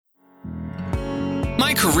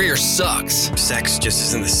My career sucks. Sex just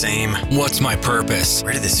isn't the same. What's my purpose?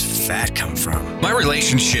 Where did this fat come from? My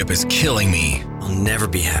relationship is killing me. I'll never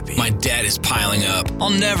be happy. My debt is piling up. I'll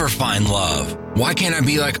never find love. Why can't I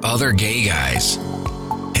be like other gay guys?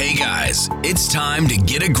 Hey guys, it's time to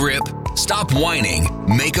get a grip, stop whining,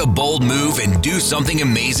 make a bold move, and do something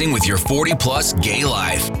amazing with your 40-plus gay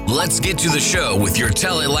life. Let's get to the show with your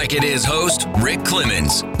Tell It Like It Is host, Rick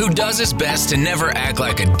Clemens, who does his best to never act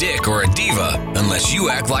like a dick or a diva unless you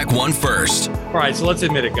act like one first. All right, so let's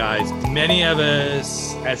admit it, guys. Many of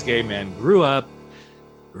us as gay men grew up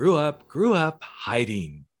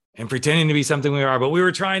hiding and pretending to be something we are, but we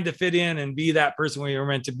were trying to fit in and be that person we were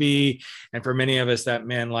meant to be. And for many of us, that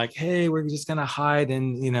meant like, hey, we're just going to hide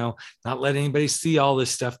and, not let anybody see all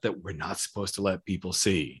this stuff that we're not supposed to let people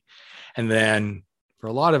see. And then for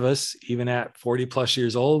a lot of us, even at 40 plus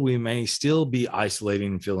years old, we may still be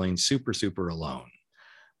isolating and feeling super, super alone.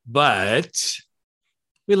 But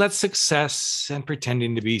we let success and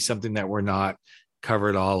pretending to be something that we're not cover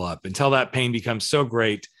it all up until that pain becomes so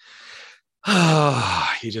great.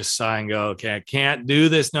 You just sigh and go, okay, I can't do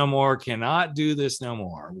this no more. Cannot do this no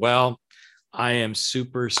more. Well, I am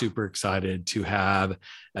super, super excited to have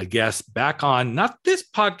a guest back on, not this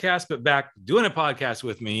podcast, but back doing a podcast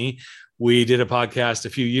with me. We did a podcast a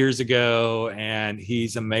few years ago and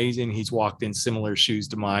he's amazing. He's walked in similar shoes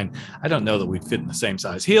to mine. I don't know that we'd fit in the same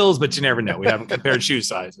size heels, but you never know. We haven't compared shoe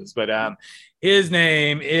sizes, but his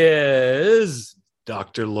name is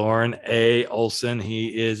Dr. Loren A. Olson.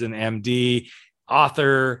 He is an MD,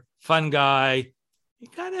 author, fun guy. He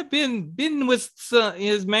kind of been with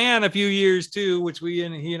his man a few years too, which he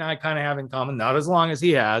and I kind of have in common, not as long as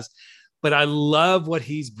he has, but I love what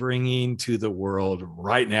he's bringing to the world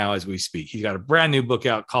right now as we speak. He's got a brand new book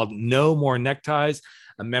out called No More Neckties,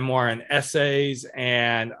 a memoir and essays.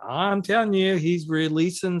 And I'm telling you, he's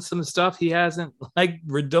releasing some stuff he hasn't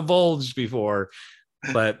divulged before.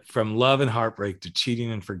 But from love and heartbreak to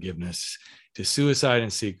cheating and forgiveness to suicide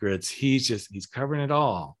and secrets, he's covering it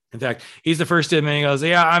all. In fact, he's the first to admit, he goes,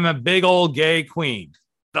 yeah, I'm a big old gay queen.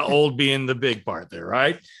 The old being the big part there,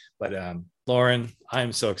 right? But Loren,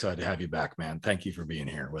 I'm so excited to have you back, man. Thank you for being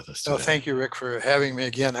here with us today. Oh, thank you, Rick, for having me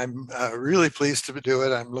again. I'm really pleased to do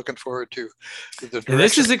it. I'm looking forward to the direction.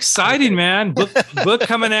 This is exciting, man. Book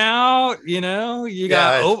coming out. You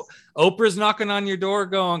got Oprah's knocking on your door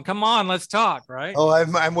going, come on, let's talk, right? Oh,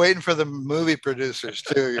 I'm waiting for the movie producers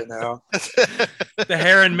too, The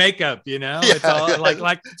hair and makeup, Yeah. It's all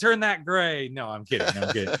like turn that gray. No, I'm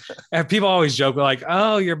kidding. And people always joke like,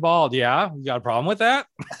 oh, you're bald. Yeah, you got a problem with that?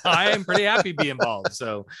 I am pretty happy being bald.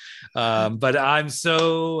 So, but I'm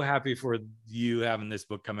so happy for you having this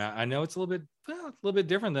book come out. I know it's a little bit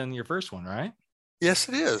different than your first one, right? Yes,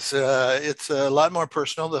 it is. It's a lot more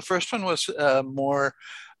personal. The first one was more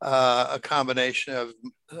a combination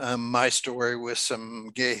of my story with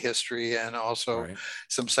some gay history and also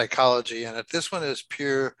some psychology in it. This one is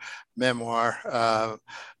pure memoir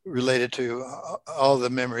related to all the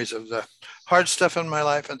memories of the hard stuff in my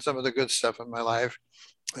life and some of the good stuff in my life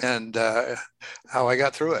and how I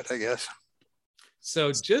got through it, I guess.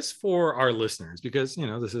 So just for our listeners, because,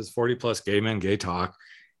 this is 40 plus gay men, gay talk.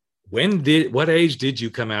 What age did you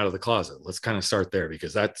come out of the closet? Let's kind of start there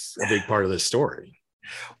because that's a big part of this story.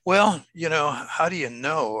 Well, how do you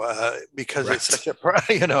know? Because it's such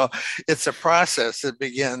it's a process that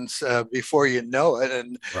begins before you know it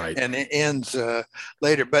and it ends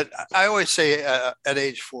later. But I always say at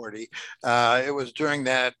age 40, it was during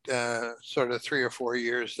that sort of 3 or 4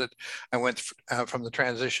 years that I went from the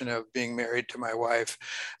transition of being married to my wife.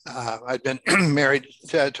 I'd been married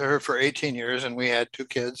to her for 18 years and we had 2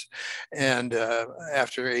 kids. And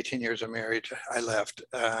after 18 years of marriage, I left.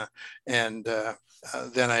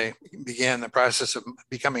 Then I began the process of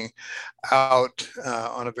becoming out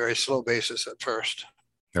on a very slow basis at first.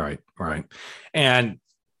 Right. And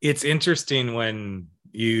it's interesting when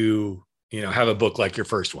you have a book like your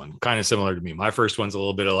first one, kind of similar to me. My first one's a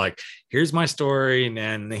little bit of like, here's my story. And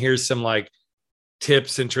then here's some like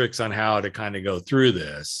tips and tricks on how to kind of go through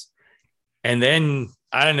this. And then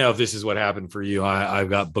I don't know if this is what happened for you. I've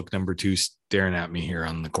got book number 2 staring at me here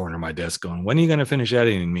on the corner of my desk going, when are you going to finish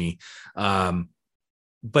editing me?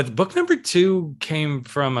 But book number 2 came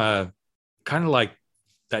from a kind of like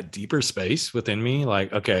that deeper space within me.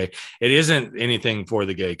 Like, okay, it isn't anything for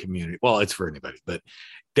the gay community. Well, it's for anybody, but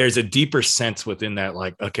there's a deeper sense within that.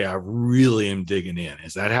 Like, okay, I really am digging in.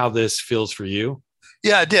 Is that how this feels for you?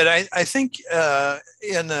 Yeah, it did. I think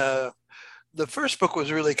in the first book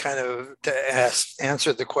was really kind of to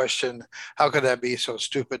answer the question, how could I be so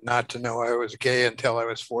stupid not to know I was gay until I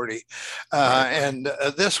was 40? And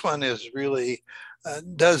this one is really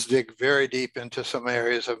does dig very deep into some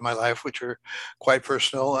areas of my life, which are quite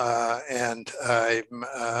personal. And I'm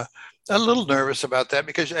a little nervous about that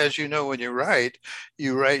because, as you know, when you write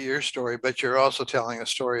your story, but you're also telling a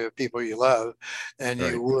story of people you love, and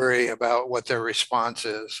Right. you worry about what their response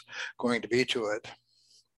is going to be to it.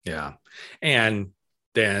 Yeah. And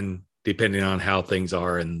then depending on how things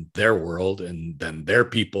are in their world, and then their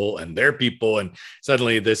people, and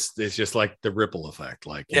suddenly this is just like the ripple effect.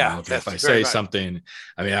 Like, okay, if I say something,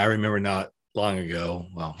 I mean, I remember not long ago,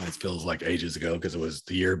 well, it feels like ages ago because it was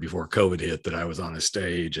the year before COVID hit, that I was on a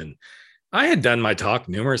stage and I had done my talk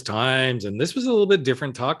numerous times. And this was a little bit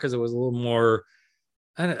different talk because it was a little more,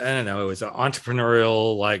 I don't know, it was an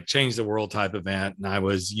entrepreneurial, like change the world type event. And I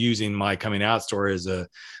was using my coming out story as a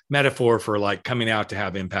metaphor for like coming out to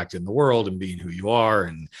have impact in the world and being who you are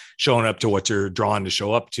and showing up to what you're drawn to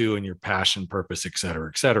show up to and your passion, purpose, et cetera,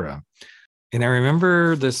 et cetera. And I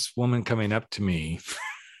remember this woman coming up to me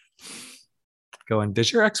going,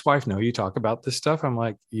 "Does your ex-wife know you talk about this stuff?" I'm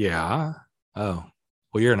like, "Yeah." "Oh,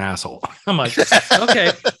 well, you're an asshole." I'm like,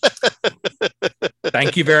 "Okay.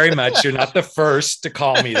 Thank you very much. You're not the first to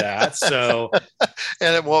call me that." So,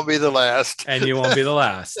 and it won't be the last. And you won't be the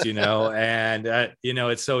last, And,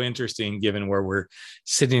 it's so interesting given where we're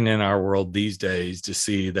sitting in our world these days to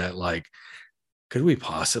see that, like, could we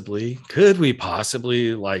possibly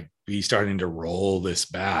like be starting to roll this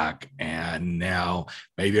back? And now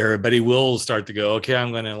maybe everybody will start to go, okay,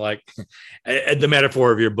 I'm going to, like, the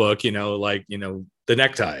metaphor of your book, the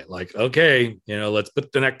necktie, like, okay, let's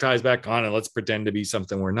put the neckties back on and let's pretend to be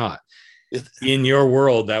something we're not. In your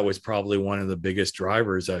world, that was probably one of the biggest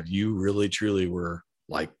drivers of you really truly were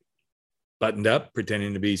like buttoned up,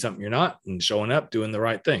 pretending to be something you're not, and showing up, doing the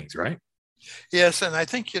right things, right? Yes. And I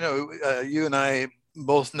think, you and I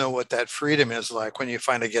both know what that freedom is like when you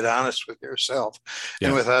finally get honest with yourself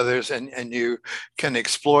and with others, and you can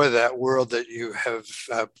explore that world that you have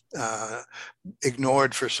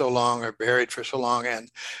ignored for so long or buried for so long. And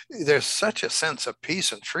there's such a sense of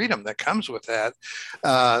peace and freedom that comes with that,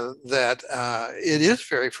 that it is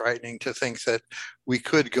very frightening to think that we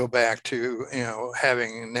could go back to,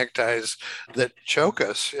 having neckties that choke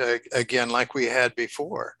us again, like we had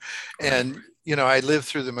before. Right. And, I lived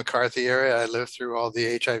through the McCarthy era. I lived through all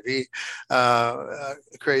the HIV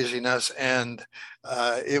craziness, and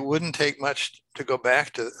it wouldn't take much to go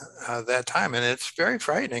back to that time. And it's very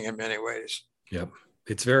frightening in many ways. Yep.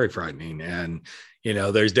 It's very frightening. And,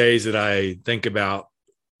 there's days that I think about,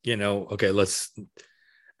 okay,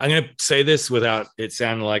 I'm going to say this without it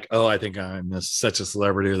sounding like, oh, I think I'm such a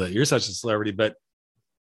celebrity, or that you're such a celebrity, but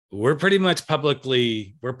we're pretty much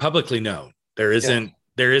publicly known. There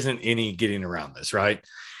isn't any getting around this, right?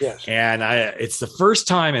 Yes. And it's the first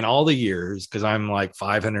time in all the years, because I'm like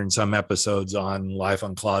 500 and some episodes on Life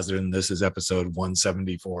Uncloseted, and this is episode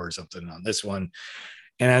 174 or something on this one.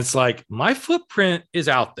 And it's like, my footprint is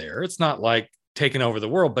out there. It's not like taking over the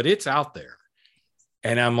world, but it's out there.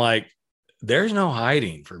 And I'm like, there's no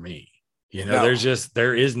hiding for me. No.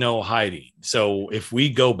 There is no hiding. So if we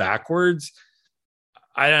go backwards,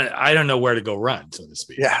 I don't know where to go run, so to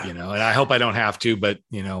speak. Yeah. And I hope I don't have to, but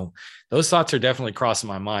those thoughts are definitely crossing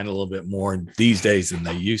my mind a little bit more these days than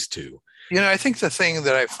they used to. I think the thing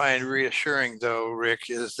that I find reassuring, though, Rick,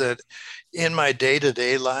 is that in my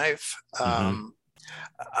day-to-day life,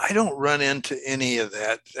 I don't run into any of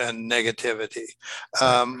that negativity.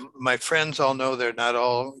 My friends all know they're not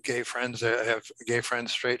all gay friends. I have gay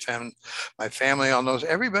friends, straight friends. My family all knows.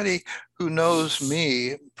 Everybody who knows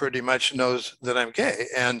me pretty much knows that I'm gay.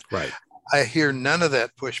 And right. I hear none of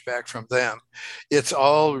that pushback from them. It's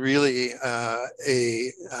all really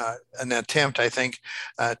an attempt, I think,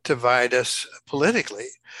 to divide us politically.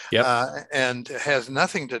 Yep. And has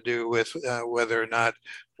nothing to do with whether or not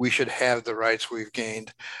we should have the rights we've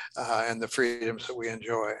gained and the freedoms that we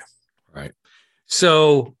enjoy. Right.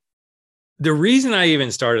 So the reason I even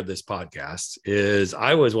started this podcast is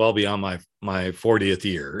I was well beyond my 40th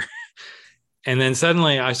year. And then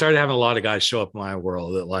suddenly I started having a lot of guys show up in my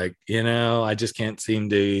world that, like, I just can't seem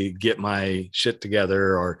to get my shit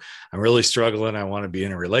together, or I'm really struggling. I want to be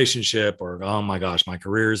in a relationship, or, oh my gosh, my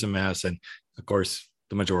career is a mess. And of course,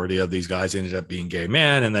 the majority of these guys ended up being gay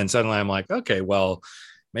men. And then suddenly I'm like, okay, well,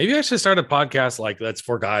 maybe I should start a podcast like that's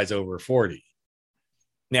for guys over 40.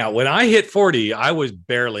 Now, when I hit 40, I was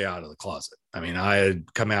barely out of the closet. I mean, I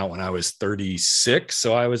had come out when I was 36,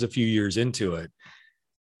 so I was a few years into it.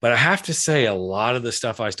 But I have to say, a lot of the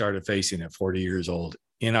stuff I started facing at 40 years old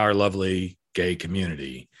in our lovely gay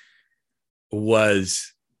community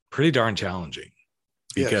was pretty darn challenging,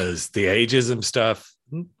 because the ageism stuff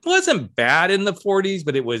wasn't bad in the 40s,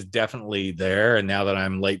 but it was definitely there. And now that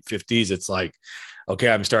I'm late 50s, it's like, okay,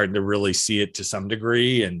 I'm starting to really see it to some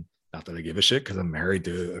degree. And not that I give a shit because I'm married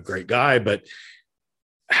to a great guy, but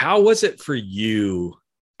how was it for you?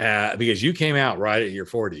 Because you came out right at your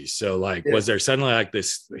 40s. So like, was there suddenly like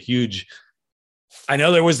this huge, I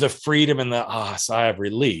know there was the freedom and the sigh of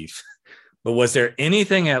relief, but was there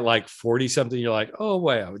anything at like 40 something you're like, oh,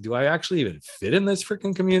 wow, do I actually even fit in this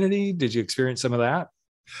freaking community? Did you experience some of that?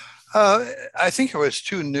 I think it was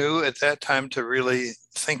too new at that time to really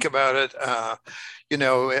think about it.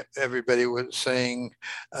 Everybody was saying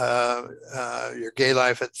your gay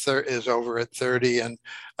life is over at 30, and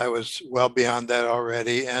I was well beyond that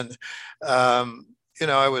already. And,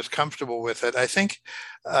 I was comfortable with it. I think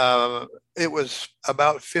it was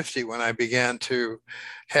about 50 when I began to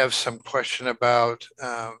have some question about,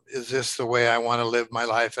 is this the way I want to live my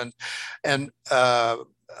life? And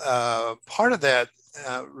part of that,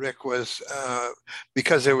 Rick, was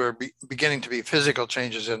because there were beginning to be physical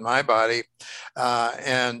changes in my body.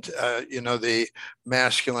 The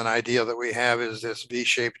masculine ideal that we have is this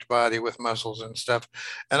V-shaped body with muscles and stuff.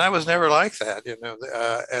 And I was never like that,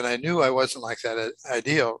 and I knew I wasn't like that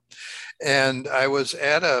ideal. And I was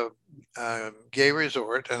at a gay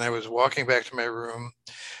resort, and I was walking back to my room,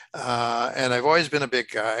 and I've always been a big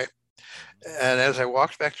guy. And as I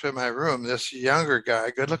walked back to my room, this younger guy,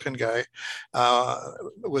 good-looking guy,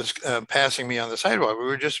 was passing me on the sidewalk. We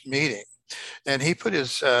were just meeting, and he put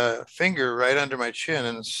his finger right under my chin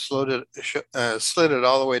and slid it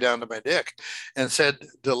all the way down to my dick, and said,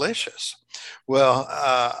 "Delicious." Well,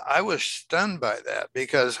 I was stunned by that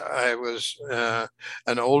because I was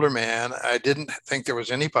an older man. I didn't think there was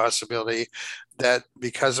any possibility that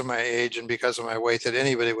because of my age and because of my weight that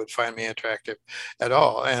anybody would find me attractive at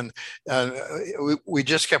all. And we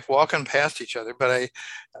just kept walking past each other. But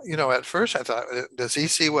at first I thought, does he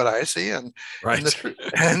see what I see? And right.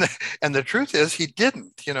 And the truth is he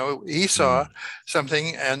didn't. He saw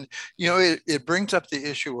something, and it brings up the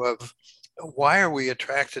issue of, why are we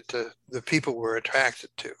attracted to the people we're attracted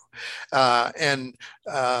to? And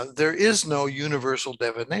there is no universal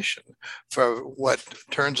definition for what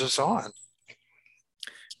turns us on.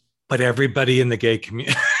 But everybody in the gay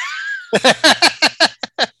community,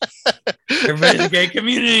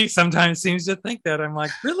 sometimes seems to think that. I'm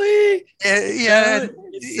like, really? Yeah.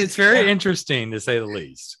 It's very interesting, to say the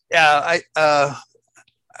least. Yeah. And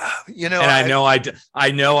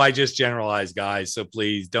I know I just generalize, guys, so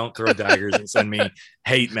please don't throw daggers and send me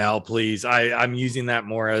hate mail, please. I'm using that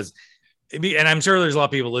more as, and I'm sure there's a lot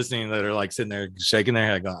of people listening that are like sitting there shaking their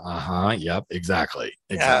head going, yep, exactly.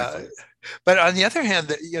 But on the other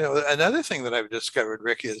hand, another thing that I've discovered,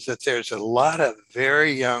 Rick, is that there's a lot of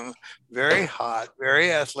very young, very hot,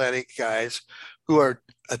 very athletic guys who are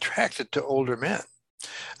attracted to older men.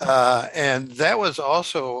 And that was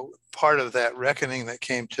also part of that reckoning that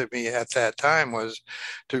came to me at that time, was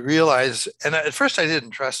to realize, and at first I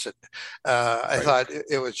didn't trust it. I thought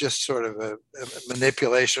it was just sort of a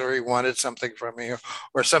manipulation, or he wanted something from me,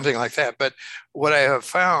 or something like that. But what I have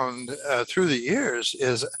found through the years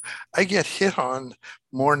is I get hit on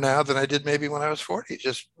more now than I did maybe when I was 40,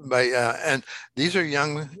 just by, and these are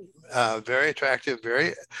young, very attractive,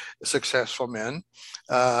 very successful men.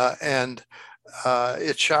 And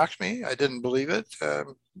it shocked me. I didn't believe it,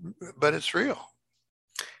 but it's real.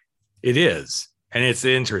 It is. And it's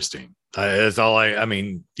interesting. That's all I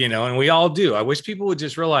mean, and we all do. I wish people would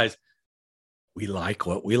just realize we like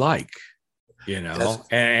what we like, and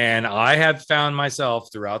I have found myself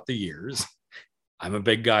throughout the years, I'm a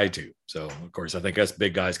big guy too. So of course, I think us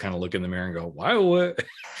big guys kind of look in the mirror and go, why would,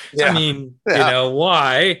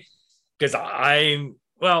 why? Because I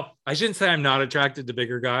shouldn't say I'm not attracted to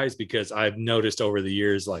bigger guys, because I've noticed over the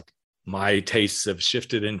years, like, my tastes have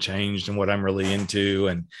shifted and changed and what I'm really into.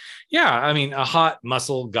 And a hot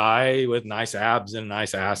muscle guy with nice abs and a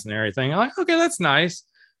nice ass and everything, I'm like, okay, that's nice.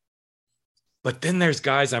 But then there's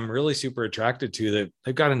guys I'm really super attracted to that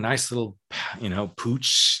they've got a nice little,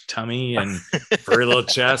 pooch tummy and furry little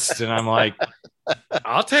chest. And I'm like,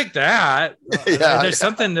 I'll take that. There's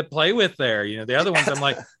something to play with there. The other ones, I'm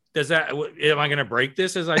like, am I going to break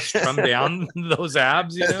this as I strum down those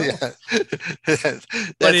abs? But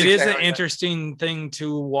it is an interesting thing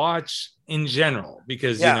to watch in general,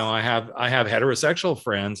 because, I have heterosexual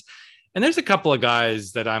friends, and there's a couple of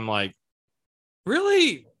guys that I'm like,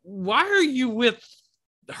 really, why are you with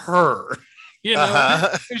her?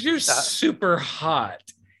 Because you're super hot.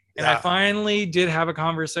 And I finally did have a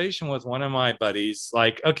conversation with one of my buddies,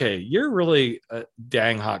 like, okay, you're really a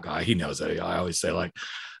dang hot guy. He knows that. I always say, like,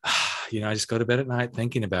 I just go to bed at night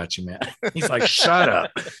thinking about you, man. He's like, shut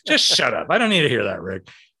up. Just shut up. I don't need to hear that, Rick.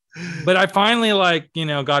 But I finally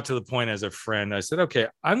got to the point as a friend. I said, okay,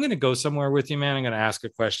 I'm going to go somewhere with you, man. I'm going to ask a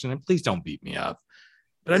question and please don't beat me up.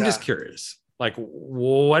 But I'm just curious, like,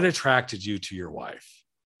 what attracted you to your wife?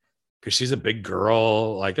 Because she's a big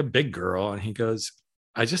girl, like a big girl. And he goes,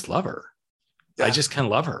 I just love her. I just can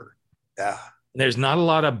love her. Yeah. And there's not a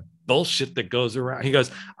lot of bullshit that goes around. He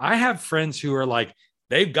goes, I have friends who are like,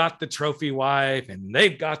 they've got the trophy wife and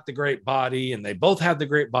they've got the great body and they both have the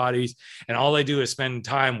great bodies. And all they do is spend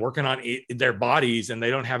time working on their bodies and they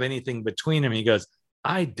don't have anything between them. He goes,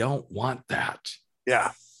 I don't want that.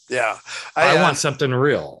 Yeah. Yeah. I want something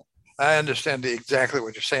real. I understand exactly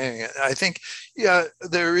what you're saying. I think,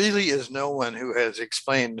 there really is no one who has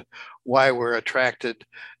explained why we're attracted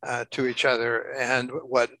to each other and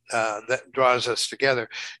what that draws us together.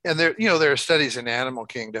 And there are studies in animal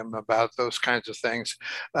kingdom about those kinds of things,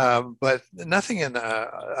 but nothing in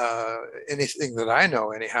anything that I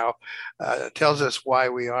know anyhow tells us why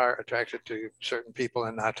we are attracted to certain people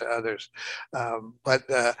and not to others. But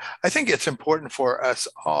I think it's important for us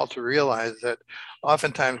all to realize that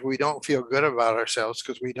oftentimes we don't feel good about ourselves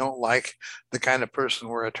because we don't like the kind of person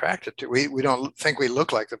we're attracted to. We don't think we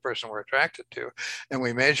look like the person we're attracted to, and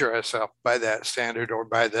we measure ourselves by that standard or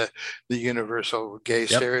by the universal gay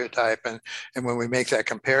stereotype. And when we make that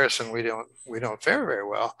comparison, we don't fare very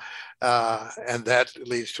well, and that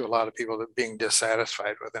leads to a lot of people being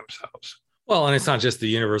dissatisfied with themselves. Well, and it's not just the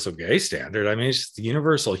universal gay standard. I mean, it's just the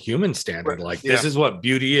universal human standard. Like, this is what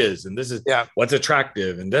beauty is, and this is what's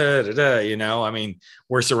attractive, and I mean,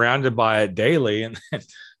 we're surrounded by it daily. And of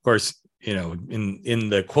course, in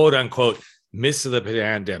the quote unquote midst of the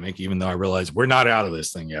pandemic, even though I realize we're not out of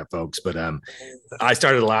this thing yet, folks, but I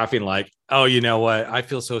started laughing like, oh, you know what? I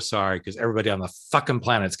feel so sorry because everybody on the fucking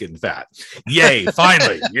planet's getting fat. Yay,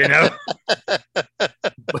 finally,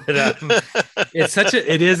 But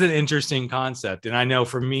it is an interesting concept. And I know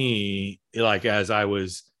for me, like, as I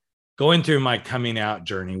was going through my coming out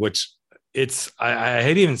journey, which I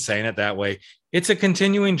hate even saying it that way. It's a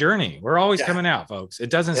continuing journey. We're always coming out, folks. It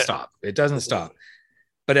doesn't stop. It doesn't stop.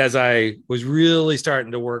 But as I was really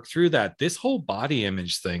starting to work through that, this whole body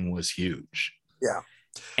image thing was huge. Yeah.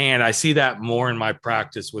 And I see that more in my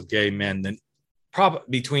practice with gay men than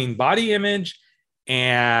between body image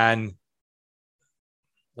and,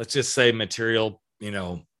 let's just say, material,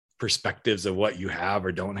 perspectives of what you have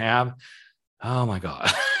or don't have. Oh my God.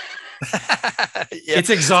 It's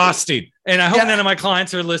exhausting. And I hope none of my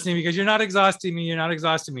clients are listening, because you're not exhausting me. You're not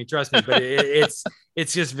exhausting me. Trust me. But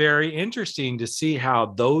it's just very interesting to see how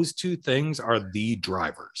those two things are the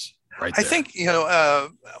drivers. Right there. I think,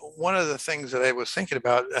 one of the things that I was thinking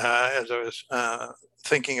about as I was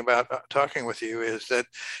thinking about talking with you is that,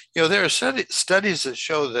 there are studies that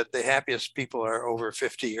show that the happiest people are over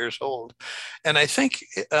 50 years old. And I think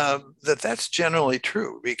that's generally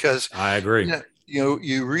true, because I agree.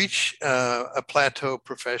 You reach a plateau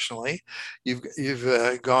professionally.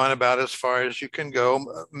 You've gone about as far as you can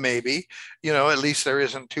go, maybe. At least there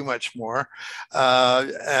isn't too much more.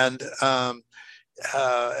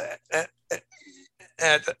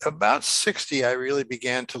 At about 60, I really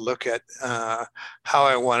began to look at how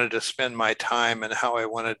I wanted to spend my time and how I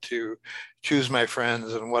wanted to choose my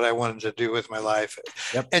friends and what I wanted to do with my life.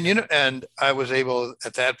 Yep. And I was able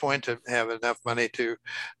at that point to have enough money to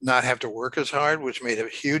not have to work as hard, which made a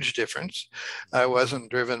huge difference. I wasn't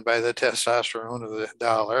driven by the testosterone of the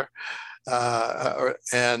dollar.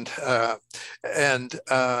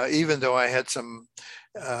 Even though I had some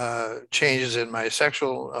changes in my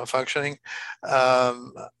sexual functioning,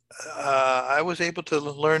 I was able to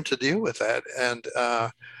learn to deal with that. And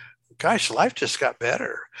gosh, life just got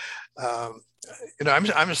better. I'm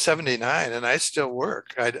 79 and I still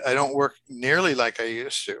work. I don't work nearly like I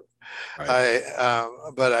used to. Right.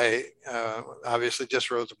 But I obviously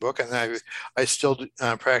just wrote the book, and I still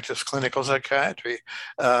practice clinical psychiatry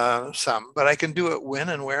some, but I can do it when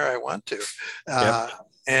and where I want to.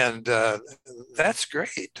 And that's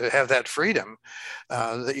great to have that freedom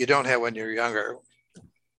that you don't have when you're younger.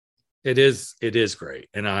 It is great.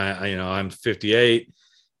 And I'm 58,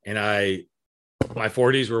 and my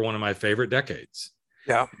 40s were one of my favorite decades.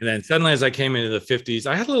 Yeah. And then suddenly, as I came into the 50s,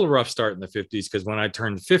 I had a little rough start in the 50s, because when I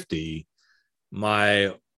turned 50,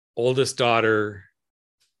 my oldest daughter,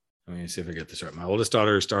 let me see if I get this right. My oldest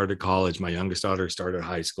daughter started college. My youngest daughter started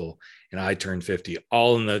high school, and I turned 50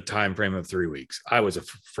 all in the time frame of 3 weeks. I was a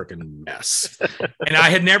freaking mess. And I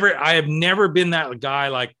have never been that guy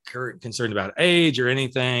like concerned about age or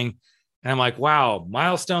anything. And I'm like, wow,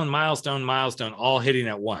 milestone, all hitting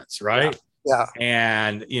at once. Right. Yeah.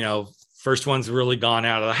 And, first one's really gone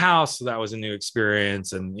out of the house. So that was a new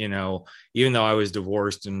experience. And, even though I was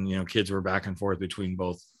divorced and, kids were back and forth between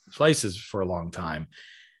both places for a long time.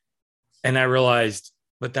 And I realized,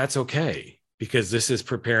 but that's okay, because this is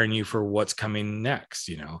preparing you for what's coming next,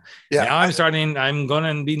 you know. Yeah. Now I'm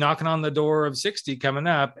going to be knocking on the door of 60 coming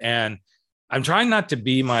up, and I'm trying not to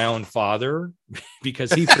be my own father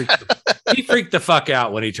because he freaked the fuck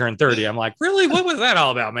out when he turned 30. I'm like, really? What was that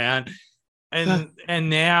all about, man? And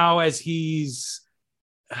now as he's,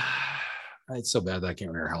 it's so bad that I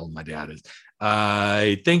can't remember how old my dad is.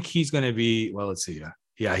 I think he's going to be, well, let's see.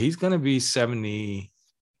 Yeah, he's going to be 70.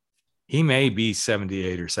 He may be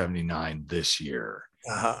 78 or 79 this year.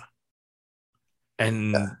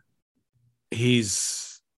 And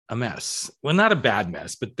he's a mess. Well, not a bad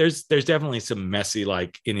mess, but there's definitely some messy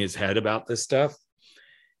like in his head about this stuff.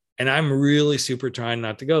 And I'm really super trying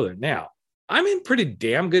not to go there. Now, I'm in pretty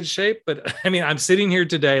damn good shape, but I mean, I'm sitting here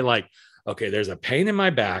today like, okay, there's a pain in my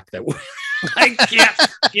back that I can't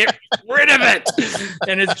get rid of it.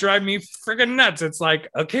 And it's driving me freaking nuts. It's like,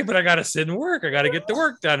 okay, but I got to sit and work. I got to get the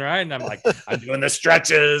work done, right? And I'm like, I'm doing the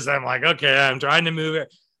stretches. I'm like, okay, I'm trying to move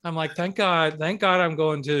it. I'm like, thank God I'm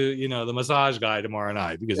going to, you know, the massage guy tomorrow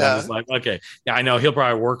night, because I was like, okay, yeah, I know he'll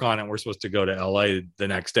probably work on it. We're supposed to go to LA the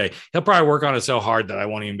next day. He'll probably work on it so hard that I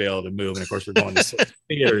won't even be able to move. And of course, we're going to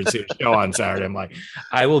theater and see a show on Saturday. I'm like,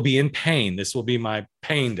 I will be in pain. This will be my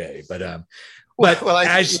pain day. But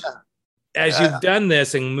as you've done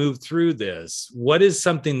this and moved through this, what is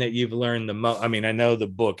something that you've learned the most? I mean, I know the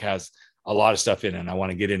book has a lot of stuff in it, and I want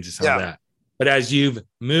to get into some of that. But as you've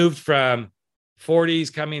moved from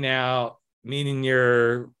 40s coming out, meeting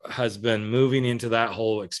your husband, moving into that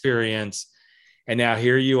whole experience, and now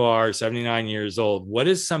here you are, 79 years old. What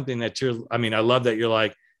is something that I love that you're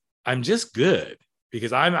like, I'm just good,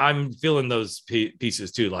 because I'm feeling those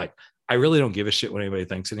pieces too. Like, I really don't give a shit what anybody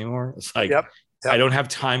thinks anymore. It's like, I don't have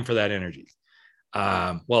time for that energy.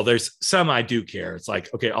 Well, there's some I do care. It's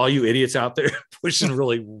like, okay, all you idiots out there pushing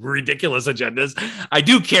really ridiculous agendas, I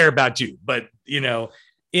do care about you. But, you know,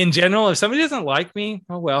 in general, if somebody doesn't like me,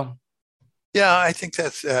 oh, well. Yeah, I think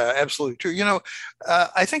that's absolutely true. You know,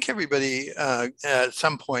 I think everybody at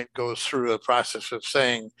some point goes through a process of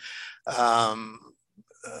saying, I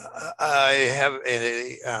have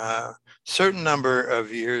a certain number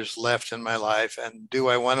of years left in my life, and do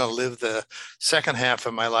I want to live the second half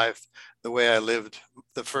of my life the way I lived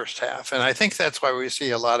the first half? And I think that's why we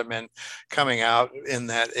see a lot of men coming out in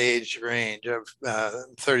that age range of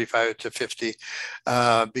 35 to 50,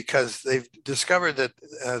 because they've discovered that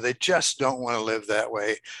they just don't want to live that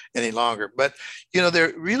way any longer. But, you know,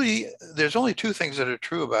 there's only two things that are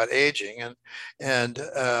true about aging. And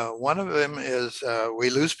one of them is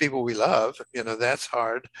we lose people we love, you know, that's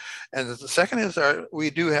hard. And the second is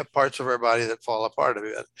we do have parts of our body that fall apart a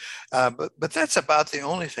bit. But that's about the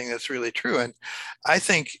only thing that's really true. And I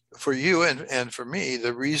think for you and for me,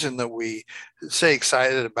 the reason that we say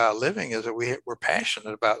excited about living is that we're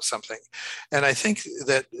passionate about something. And I think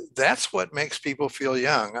that's what makes people feel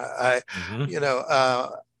young. I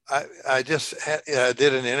just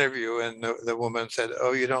did an interview, and the woman said,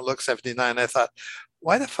 "Oh, you don't look 79." I thought,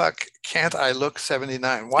 why the fuck can't I look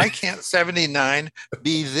 79? Why can't 79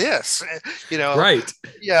 be this? You know, right?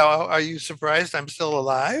 Yeah. Are you surprised I'm still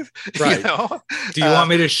alive? Right. You know? Do you want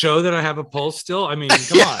me to show that I have a pulse still? I mean,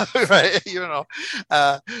 come on. Right. You know.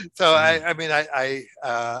 I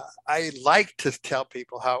like to tell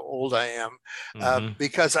people how old I am,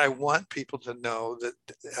 because I want people to know that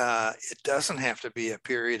it doesn't have to be a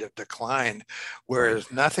period of decline where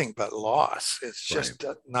there's nothing but loss. It's just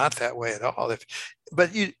not that way at all.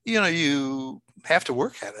 But you have to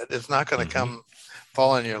work at it. It's not going to come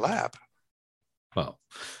fall in your lap. Well,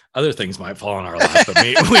 other things might fall in our lap, but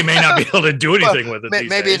we may not be able to do anything with it.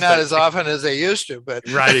 Maybe not as often as they used to, but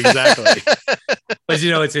right, exactly. But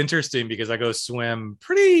you know, it's interesting because I go swim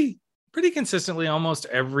pretty consistently almost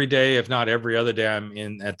every day, if not every other day.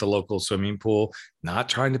 I'm at the local swimming pool, not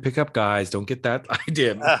trying to pick up guys. Don't get that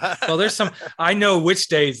idea. Well, there's I know which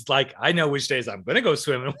days I'm going to go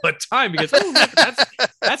swim and what time, because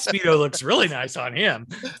that Speedo looks really nice on him.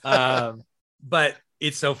 But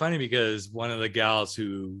it's so funny because one of the gals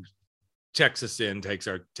who checks us in takes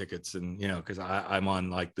our tickets, and, you know, because I'm on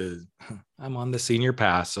the senior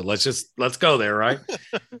pass. So let's go there. Right.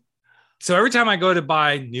 So every time I go to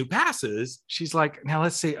buy new passes, she's like, now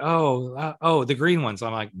let's see. Oh, the green ones.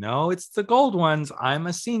 I'm like, no, it's the gold ones. I'm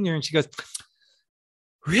a senior. And she goes,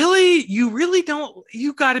 really? You really don't,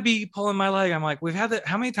 you got to be pulling my leg. I'm like,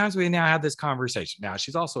 how many times have we now had this conversation? Now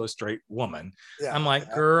she's also a straight woman. Yeah, I'm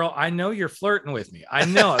like, girl, I know you're flirting with me. I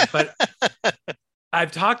know it, but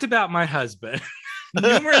I've talked about my husband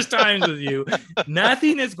numerous times with you.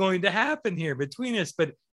 Nothing is going to happen here between us,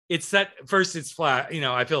 but it's that first, it's flat, you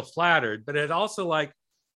know, I feel flattered, but it also, like,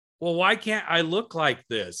 well, why can't I look like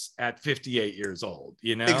this at 58 years old?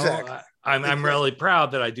 You know, exactly. I'm really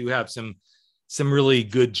proud that I do have some really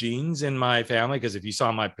good genes in my family. Because if you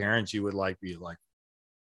saw my parents, you would be like,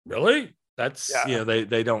 really? That's,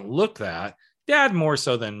 they don't look that. Dad more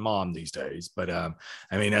so than mom these days. But I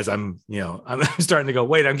mean, as I'm starting to go,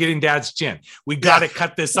 wait, I'm getting dad's chin. We got to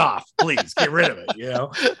cut this off. Please get rid of it.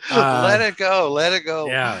 Let it go.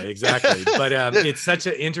 Yeah, exactly. But it's such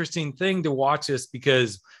an interesting thing to watch this,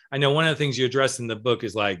 because I know one of the things you address in the book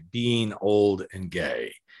is like being old and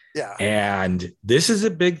gay. Yeah. And this is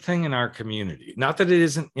a big thing in our community. Not that it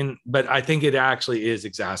isn't but I think it actually is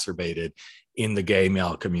exacerbated in the gay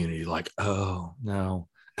male community. Like, oh no.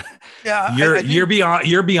 Yeah, you're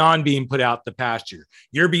beyond being put out the pasture.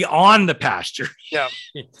 You're beyond the pasture. Yeah.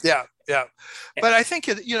 But I think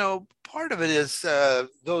part of it is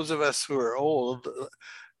those of us who are old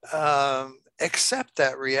accept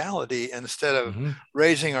that reality instead of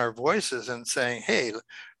raising our voices and saying, "Hey,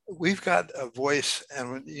 we've got a voice,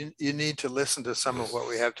 and you need to listen to some of what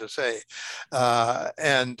we have to say."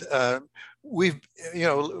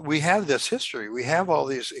 We have this history, we have all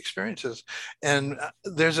these experiences, and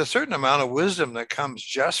there's a certain amount of wisdom that comes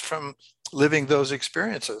just from living those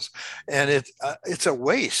experiences, and it's a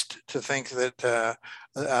waste to think that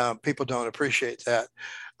people don't appreciate that.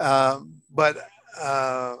 But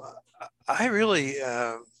I really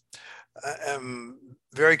am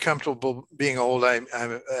very comfortable being old. I'm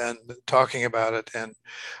and talking about it, and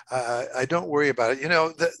I don't worry about it.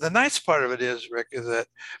 The nice part of it is, Rick, is that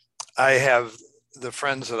I have the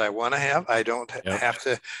friends that I want to have. I don't have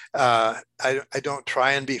to, I don't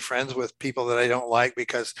try and be friends with people that I don't like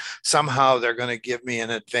because somehow they're going to give me an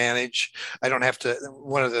advantage. I don't have to.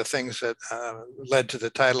 One of the things that led to the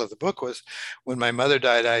title of the book was when my mother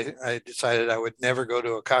died, I decided I would never go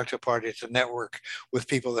to a cocktail party to network with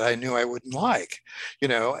people that I knew I wouldn't like,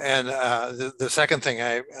 and the second thing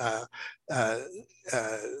I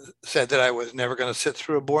said that I was never going to sit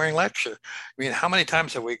through a boring lecture. I mean, how many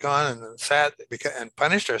times have we gone and sat and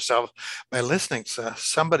punished ourselves by listening to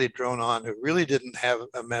somebody drone on who really didn't have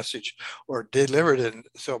a message or delivered it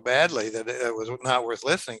so badly that it was not worth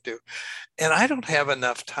listening to? And I don't have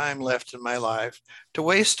enough time left in my life to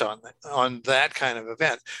waste on that kind of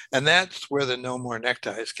event. And that's where the No More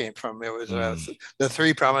Neckties came from. It was the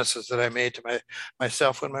 3 promises that I made to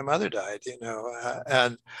myself when my mother died,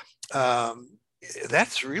 and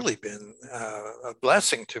that's really been a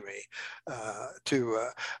blessing to me, to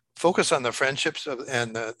focus on the friendships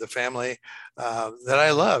and the family that I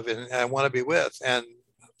love and I want to be with, and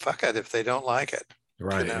fuck it if they don't like it.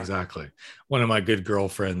 Right, exactly. One of my good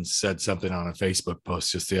girlfriends said something on a Facebook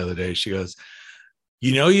post just the other day. She goes,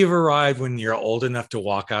 you've arrived when you're old enough to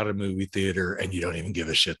walk out of a movie theater and you don't even give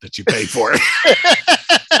a shit that you paid for it.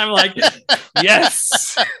 I'm like,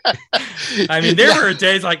 yes. I mean, there were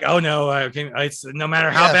days like, oh no, it's no matter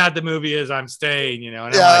how bad the movie is, I'm staying, and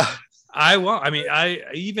I'm like, I won't. I mean,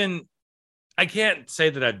 I can't say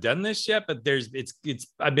that I've done this yet, but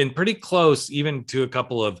I've been pretty close even to a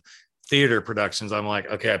couple of theater productions. I'm like,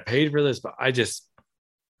 okay, I paid for this, but I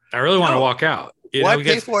really want to walk out. Why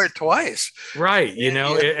pay for it twice? Right.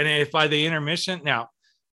 And if by the intermission, now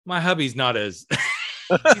my hubby's not as,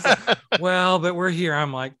 he's like, well, but we're here.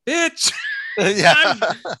 I'm like, bitch.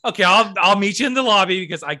 Okay, I'll meet you in the lobby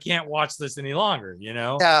because I can't watch this any longer,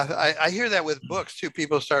 Yeah, I hear that with books too.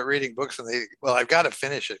 People start reading books and I've got to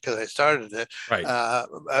finish it because I started it. Right.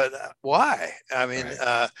 Why? I mean,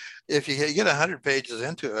 if you get 100 pages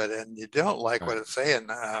into it and you don't like what it's saying,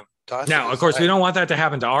 now, of course, we don't want that to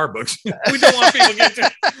happen to our books. We don't want people to get to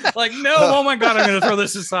like, no, oh my God, I'm going to throw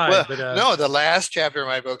this aside. Well, but, no, the last chapter of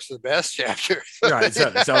my book's the best chapter. Right.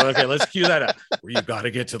 So okay, let's cue that up. You got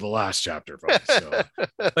to get to the last chapter, folks. So,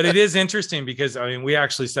 but it is interesting because we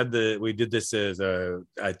actually said that we did this as a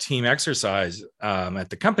team exercise at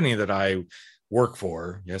the company that I work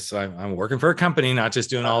for. Yes, I'm working for a company, not just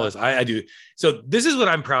doing all this. I do. So this is what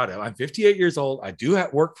I'm proud of. I'm 58 years old. I do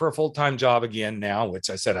work for a full-time job again now, which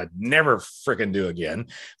I said I'd never freaking do again,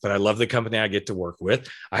 but I love the company I get to work with.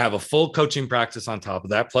 I have a full coaching practice on top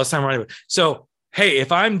of that. Plus I'm running. So, hey,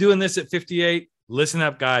 if I'm doing this at 58, listen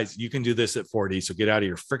up, guys, you can do this at 40. So get out of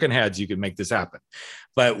your freaking heads. You can make this happen.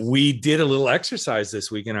 But we did a little exercise this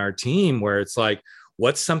week in our team where it's like,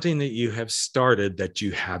 what's something that you have started that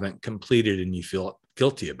you haven't completed and you feel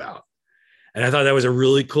guilty about? And I thought that was a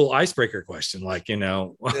really cool icebreaker question. Like, it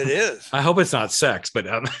is. I hope it's not sex, but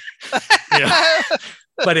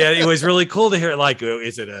but it was really cool to hear. Like,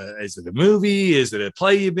 is it a movie? Is it a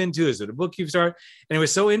play you've been to? Is it a book you've started? And it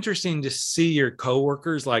was so interesting to see your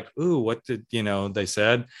coworkers like, ooh, what did they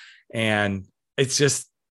said? And it's just,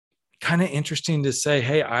 kind of interesting to say,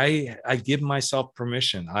 hey, I give myself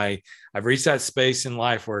permission. I've reached that space in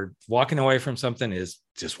life where walking away from something is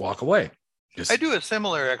just walk away. I do a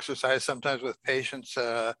similar exercise sometimes with patients.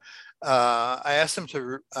 I ask them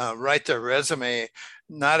to write their resume,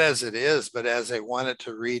 not as it is, but as they want it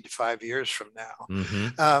to read 5 years from now.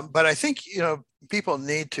 Mm-hmm. But I think, people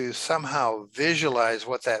need to somehow visualize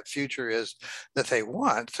what that future is that they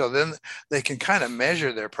want. So then they can kind of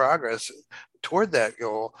measure their progress toward that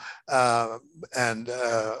goal. And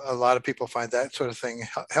a lot of people find that sort of thing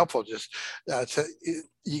helpful. Just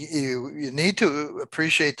you need to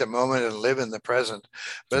appreciate the moment and live in the present.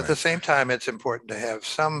 But at the same time, it's important to have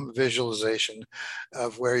some visualization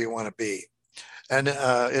of where you want to be. And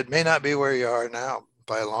it may not be where you are now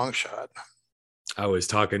by a long shot. I was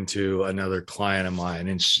talking to another client of mine,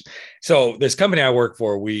 and so this company I work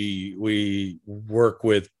for, we work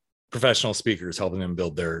with professional speakers, helping them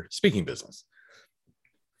build their speaking business.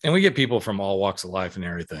 And we get people from all walks of life and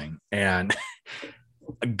everything. And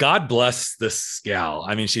God bless this gal.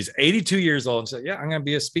 I mean, she's 82 years old and said, yeah, I'm going to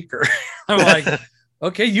be a speaker. I'm like,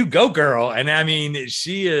 okay, you go, girl. And I mean,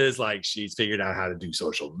 she's figured out how to do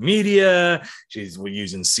social media. She's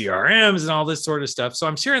using CRMs and all this sort of stuff. So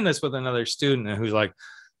I'm sharing this with another student who's like,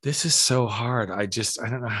 this is so hard. I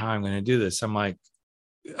don't know how I'm going to do this. I'm like,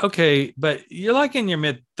 okay, but you're like in your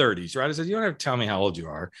mid 30s, right? I said, you don't have to tell me how old you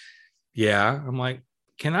are. Yeah. I'm like,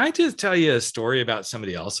 can I just tell you a story about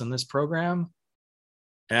somebody else in this program?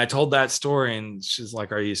 And I told that story and she's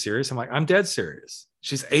like, are you serious? I'm like, I'm dead serious.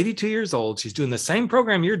 She's 82 years old. She's doing the same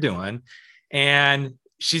program you're doing. And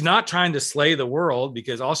she's not trying to slay the world,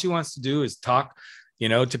 because all she wants to do is talk,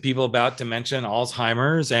 to people about dementia and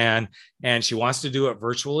Alzheimer's. And she wants to do it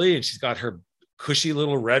virtually. And she's got her cushy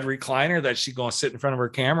little red recliner that she's going to sit in front of her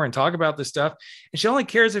camera and talk about this stuff. And she only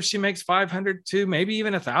cares if she makes 500 to maybe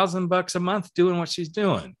even $1,000 a month doing what she's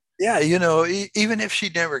doing. Yeah, even if she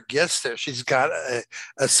never gets there, she's got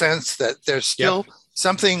a sense that there's still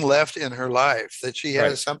something left in her life, that she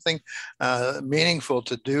has something meaningful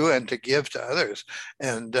to do and to give to others.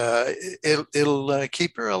 And it'll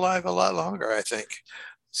keep her alive a lot longer, I think.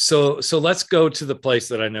 So let's go to the place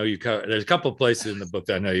that I know you cover. There's a couple of places in the book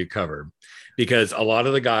that I know you cover, because a lot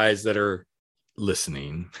of the guys that are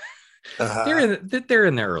listening, they're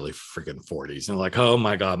in their early freaking 40s and like, oh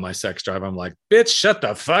my God, my sex drive. I'm like, bitch, shut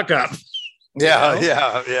the fuck up.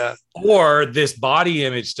 Yeah. Or this body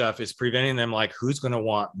image stuff is preventing them. Like, who's going to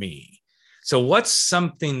want me? So what's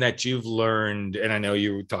something that you've learned? And I know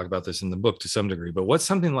you talk about this in the book to some degree, but what's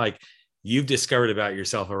something like you've discovered about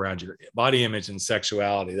yourself around your body image and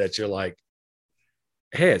sexuality that you're like,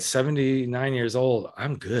 hey, at 79 years old,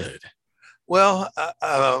 I'm good? Well,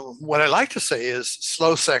 what I like to say is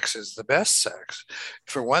slow sex is the best sex,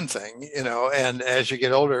 for one thing, and as you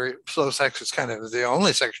get older, slow sex is kind of the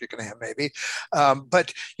only sex you can have, maybe.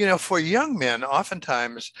 But, for young men,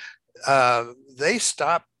 oftentimes they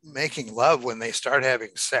stop making love when they start having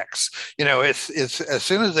sex. It's as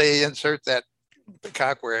soon as they insert that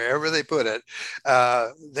cock wherever they put it,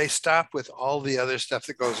 they stop with all the other stuff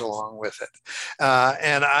that goes along with it.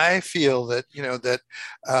 And I feel that,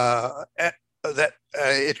 that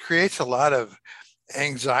it creates a lot of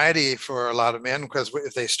anxiety for a lot of men, because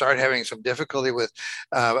if they start having some difficulty with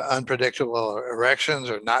unpredictable erections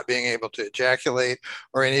or not being able to ejaculate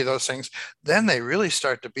or any of those things, then they really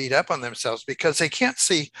start to beat up on themselves, because they can't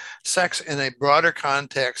see sex in a broader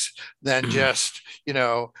context than just,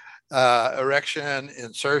 erection,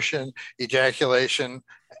 insertion, ejaculation,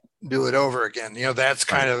 do it over again. That's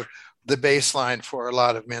kind of the baseline for a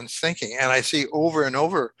lot of men's thinking. And I see over and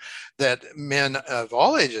over that men of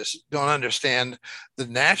all ages don't understand the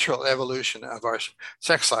natural evolution of our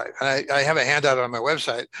sex life. And I have a handout on my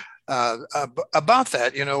website about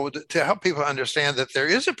that, to help people understand that there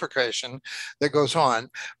is a progression that goes on.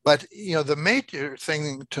 But, the major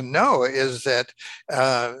thing to know is that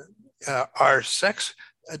our sex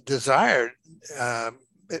desire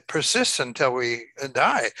it persists until we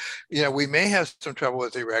die. We may have some trouble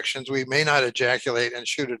with erections. We may not ejaculate and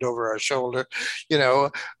shoot it over our shoulder.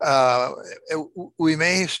 We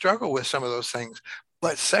may struggle with some of those things,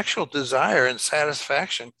 but sexual desire and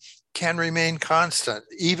satisfaction can remain constant,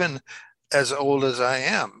 even as old as I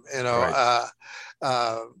am.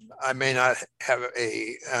 I may not have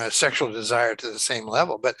a sexual desire to the same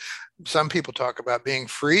level, but some people talk about being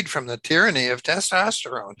freed from the tyranny of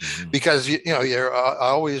testosterone, because you're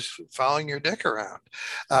always following your dick around,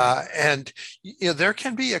 and there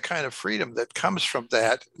can be a kind of freedom that comes from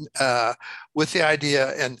that, with the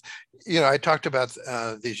idea. And I talked about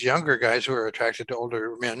these younger guys who are attracted to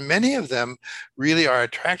older men. Many of them really are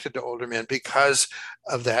attracted to older men because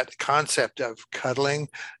of that concept of cuddling,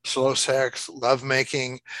 slow sex,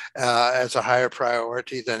 lovemaking as a higher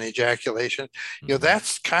priority than ejaculation.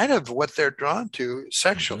 That's kind of what they're drawn to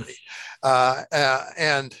sexually.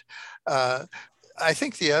 And I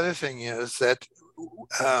think the other thing is that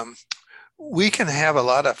we can have a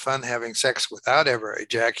lot of fun having sex without ever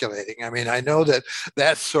ejaculating. I mean, I know that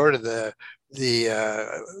that's sort of the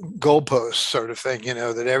goalpost sort of thing,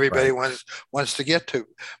 that everybody wants to get to,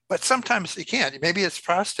 but sometimes you can't. Maybe it's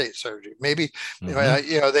prostate surgery. Maybe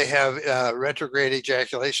they have retrograde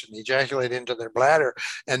ejaculation, ejaculate into their bladder,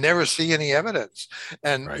 and never see any evidence,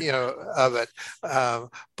 and of it.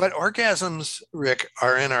 But orgasms, Rick,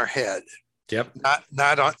 are in our head. Yep.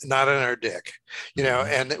 Not on our dick,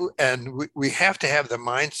 and we have to have the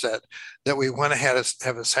mindset that we want to have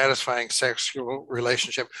a satisfying sexual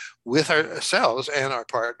relationship with ourselves and our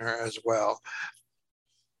partner as well.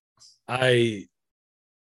 It's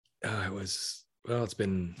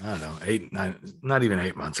been, I don't know, 8, 9, not even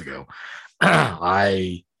 8 months ago.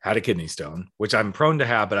 I had a kidney stone, which I'm prone to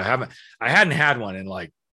have, but I hadn't had one in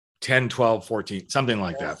like 10, 12, 14, something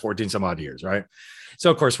like that, 14 some odd years. Right. So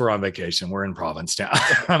of course we're on vacation. We're in Provincetown.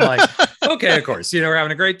 I'm like, okay, of course, we're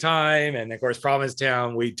having a great time. And of course,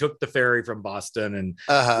 Provincetown, we took the ferry from Boston,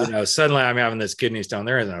 and suddenly I'm having this kidney stone.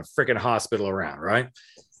 There isn't a freaking hospital around. Right.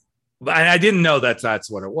 But I didn't know that's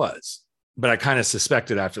what it was, but I kind of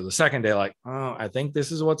suspected after the second day, like, oh, I think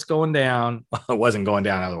this is what's going down. Well, it wasn't going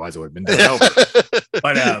down. Otherwise it would have been done over.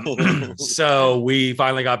 But so we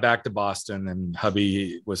finally got back to Boston, and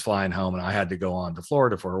hubby was flying home, and I had to go on to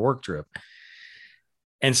Florida for a work trip.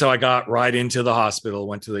 And so I got right into the hospital,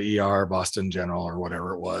 went to the ER, Boston General or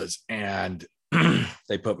whatever it was. And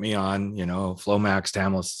they put me on, Flomax,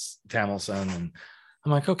 Tamilson. And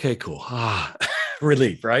I'm like, okay, cool.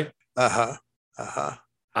 Relief, right? I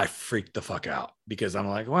freaked the fuck out, because I'm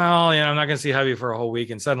like, well, I'm not going to see hubby for a whole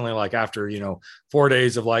week. And suddenly, like, after, 4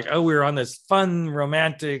 days of like, oh, we were on this fun,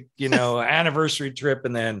 romantic, anniversary trip.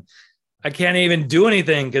 And then I can't even do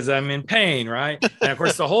anything because I'm in pain, right? And of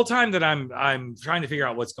course, the whole time that I'm trying to figure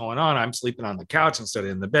out what's going on, I'm sleeping on the couch instead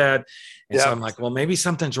of in the bed. And so I'm like, well, maybe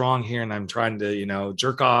something's wrong here. And I'm trying to,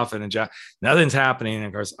 jerk off and adjust. Nothing's happening. And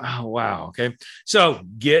of course, oh, wow. Okay. So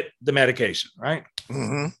get the medication, right?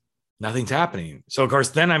 Mm-hmm. Nothing's happening. So of course,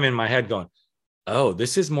 then I'm in my head going, oh,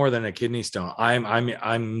 this is more than a kidney stone.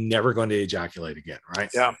 I'm never going to ejaculate again,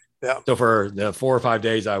 right? Yeah. Yeah. So for the 4 or 5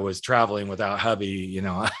 days I was traveling without hubby,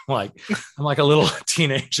 I'm like a little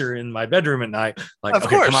teenager in my bedroom at night. Like, of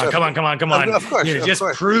okay, course. come on. Of course. Just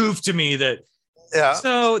prove to me that. Yeah.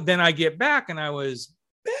 So then I get back, and I was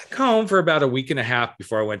back home for about a week and a half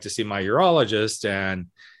before I went to see my urologist. And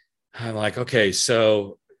I'm like, okay,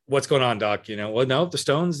 so what's going on, doc? Well, no, the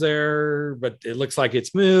stone's there, but it looks like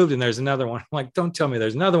it's moved, and there's another one. I'm like, don't tell me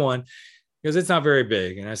there's another one. Because it's not very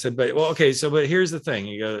big. And I said, but here's the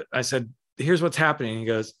thing. I said, here's what's happening. He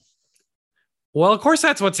goes, well, of course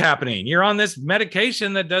that's what's happening. You're on this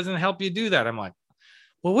medication that doesn't help you do that. I'm like,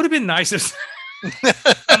 well, it would have been nice if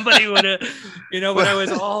somebody would have, but I was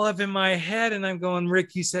all up in my head, and I'm going,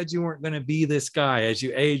 Rick, you said you weren't going to be this guy. As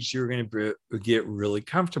you age, you're going to get really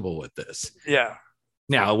comfortable with this. Yeah.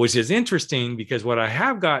 Now, which is interesting, because what I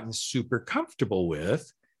have gotten super comfortable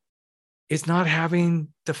with is not having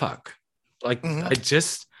to fuck. Like,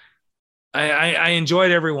 I enjoy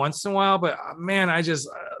it every once in a while, but man, I just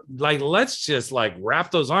let's just like wrap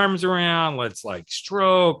those arms around. Let's like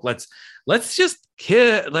stroke. Let's just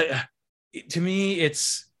kiss. Like, to me,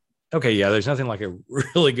 it's okay. Yeah. There's nothing like a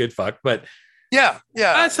really good fuck, but yeah.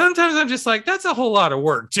 Sometimes I'm just like, that's a whole lot of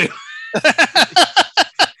work too.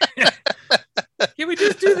 Can we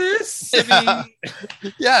just do this? I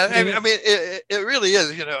mean, it really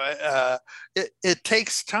is. It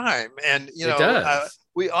takes time, and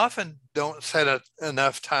we often don't set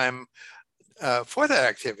enough time for that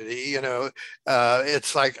activity.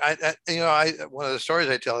 It's like one of the stories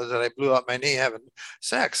I tell is that I blew out my knee having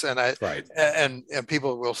sex, and and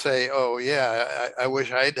people will say, "Oh yeah, I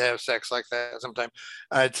wish I'd have sex like that sometime."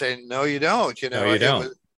 I'd say, "No, you don't." No, you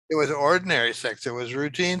don't. It was ordinary sex. It was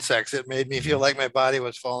routine sex. It made me feel like my body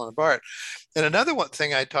was falling apart. And another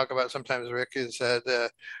thing I talk about sometimes, Rick, is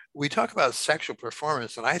that we talk about sexual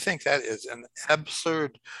performance. And I think that is an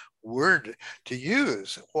absurd word to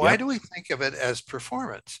use. Why do we think of it as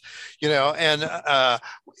performance? And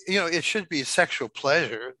it should be sexual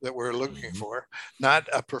pleasure that we're looking for, not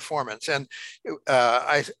a performance. And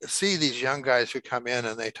I see these young guys who come in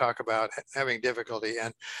and they talk about having difficulty,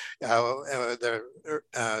 and they're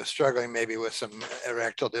struggling maybe with some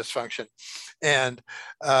erectile dysfunction, and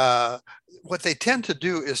what they tend to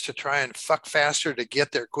do is to try and fuck faster to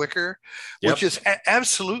get there quicker, which is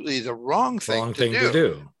absolutely the wrong thing to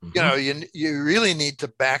do. Mm-hmm. You really need to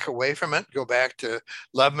back away from it, go back to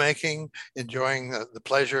lovemaking, enjoying the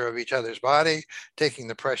pleasure of each other's body, taking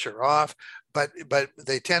the pressure off. But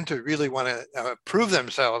they tend to really want to prove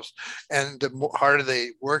themselves, and the harder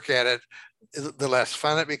they work at it, the less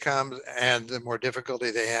fun it becomes, and the more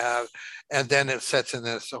difficulty they have. And then it sets in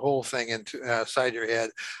this whole thing inside your head.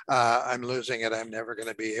 I'm losing it. I'm never going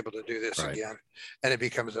to be able to do this again. And it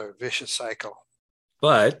becomes a vicious cycle.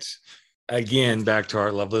 But again, back to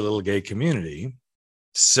our lovely little gay community,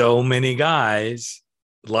 so many guys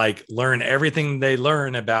learn everything they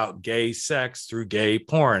learn about gay sex through gay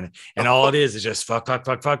porn. And all it is just fuck,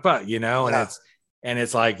 and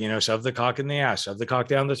it's like, shove the cock in the ass, shove the cock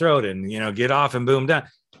down the throat, and, get off and boom, done.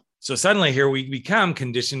 So suddenly here we become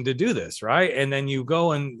conditioned to do this, right? And then you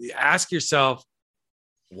go and ask yourself,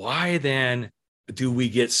 why then do we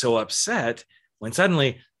get so upset when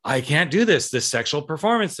suddenly I can't do this sexual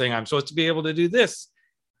performance thing? I'm supposed to be able to do this.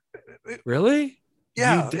 Really?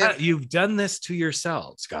 Yeah. You've done this to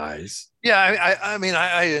yourselves, guys. Yeah, I mean,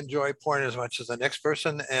 I enjoy porn as much as the next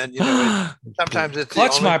person, and sometimes it's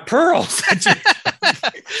clutch my pearls.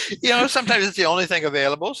 Sometimes it's the only thing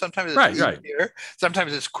available. Sometimes it's easier. Right.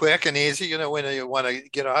 Sometimes it's quick and easy. When you want to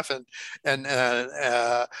get off, and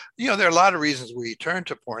there are a lot of reasons we turn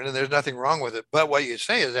to porn, and there's nothing wrong with it. But what you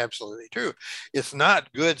say is absolutely true. It's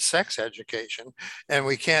not good sex education, and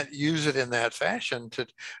we can't use it in that fashion to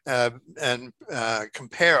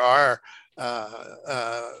compare our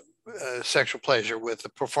sexual pleasure with the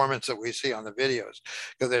performance that we see on the videos,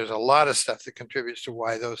 because there's a lot of stuff that contributes to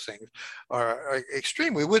why those things are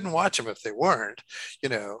extreme. We wouldn't watch them if they weren't,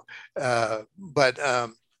 but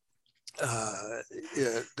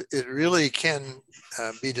it really can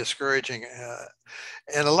be discouraging,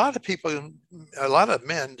 and a lot of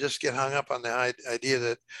men just get hung up on the idea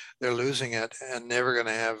that they're losing it and never going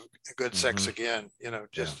to have good sex again.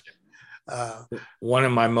 One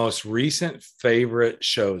of my most recent favorite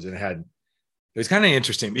shows, it was kind of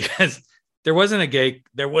interesting because there wasn't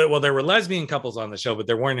there were lesbian couples on the show, but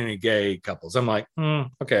there weren't any gay couples. I'm like,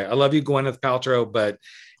 okay, I love you, Gwyneth Paltrow, but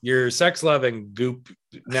your sex, love, and goop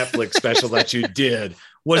Netflix special that you did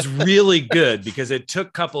was really good, because it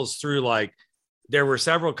took couples through, there were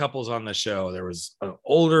several couples on the show. There was an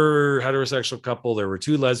older heterosexual couple. There were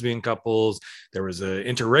two lesbian couples. There was an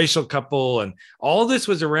interracial couple. And all this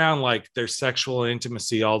was around their sexual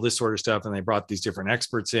intimacy, all this sort of stuff. And they brought these different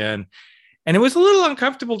experts in. And it was a little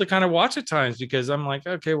uncomfortable to kind of watch at times, because I'm like,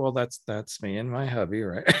 okay, well, that's me and my hubby,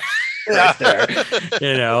 right? Right there,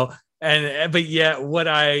 but yet what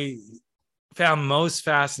I found most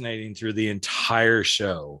fascinating through the entire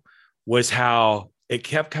show was how it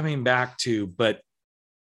kept coming back to, but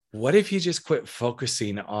what if you just quit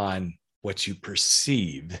focusing on what you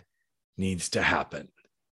perceive needs to happen,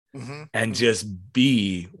 and just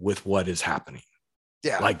be with what is happening?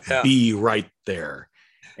 Be right there.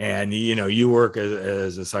 And, you work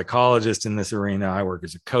as a psychologist in this arena. I work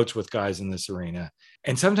as a coach with guys in this arena.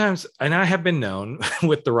 And sometimes, and I have been known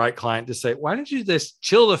with the right client to say, why don't you just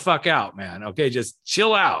chill the fuck out, man? Okay, just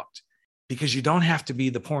chill out, because you don't have to be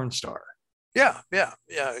the porn star. Yeah,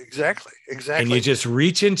 exactly. And you just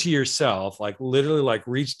reach into yourself, literally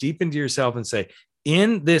reach deep into yourself and say,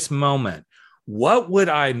 in this moment, what would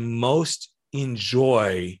I most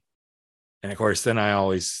enjoy? And of course, then I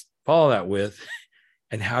always follow that with,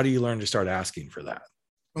 and how do you learn to start asking for that?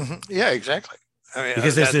 Yeah, exactly. I mean,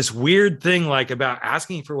 because there's this weird thing about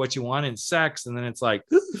asking for what you want in sex, and then it's like,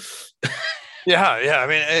 yeah. I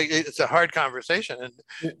mean, it's a hard conversation. And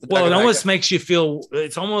well, it almost makes you feel,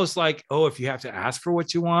 it's almost like, oh, if you have to ask for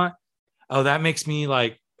what you want, oh, that makes me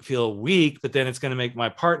feel weak, but then it's going to make my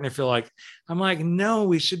partner feel like, I'm like, no,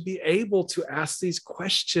 we should be able to ask these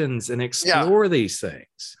questions and explore these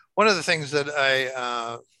things. One of the things that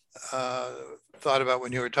I thought about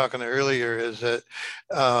when you were talking earlier is that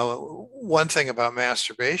one thing about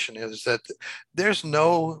masturbation is that there's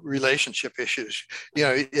no relationship issues.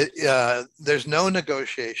 There's no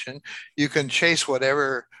negotiation. You can chase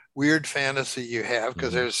whatever weird fantasy you have,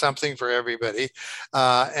 because there's something for everybody,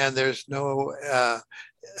 and there's no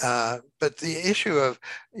but the issue of,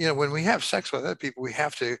 when we have sex with other people, we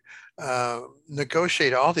have to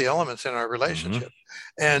negotiate all the elements in our relationship.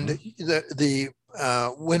 And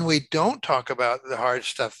when we don't talk about the hard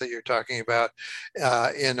stuff that you're talking about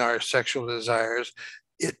in our sexual desires,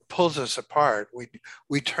 it pulls us apart.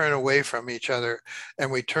 We turn away from each other,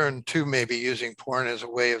 and we turn to maybe using porn as a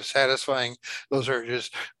way of satisfying those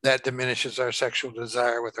urges. That diminishes our sexual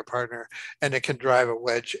desire with our partner, and it can drive a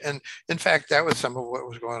wedge. And in fact, that was some of what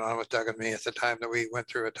was going on with Doug and me at the time that we went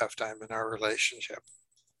through a tough time in our relationship.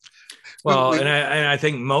 Well, and I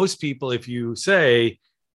think most people, if you say,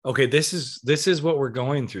 okay, this is what we're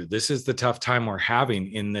going through, this is the tough time we're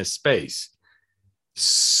having in this space,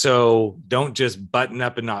 so don't just button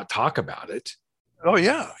up and not talk about it. Oh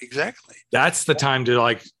yeah, exactly. That's the time to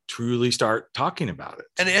like truly start talking about it.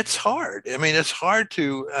 And it's hard. I mean, it's hard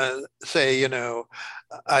to say,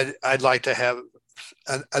 I'd like to have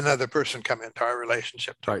another person come into our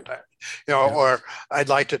relationship sometime, or I'd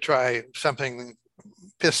like to try something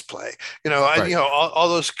piss play, all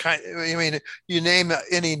those kind. I mean, you name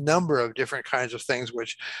any number of different kinds of things,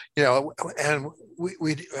 which, and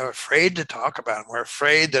we are afraid to talk about them. We're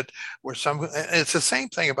afraid that it's the same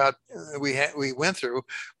thing about we went through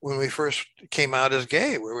when we first came out as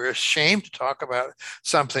gay. We were ashamed to talk about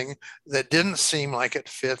something that didn't seem like it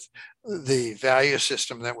fit the value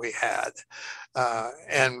system that we had.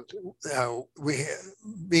 We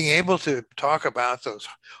being able to talk about those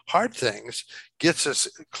hard things gets us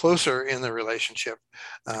closer in the relationship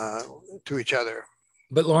to each other.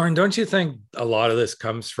 But Lauren, don't you think a lot of this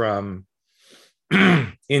comes from,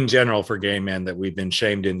 in general, for gay men, that we've been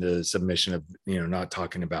shamed into submission of, not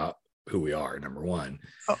talking about who we are, number one.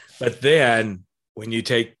 But then when you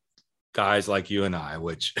take guys like you and I,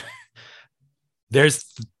 which there's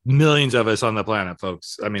millions of us on the planet,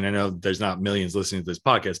 folks. I mean, I know there's not millions listening to this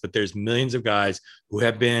podcast, but there's millions of guys who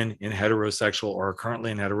have been in heterosexual or are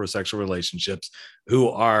currently in heterosexual relationships who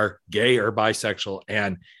are gay or bisexual,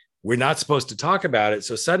 and we're not supposed to talk about it.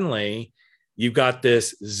 So suddenly you've got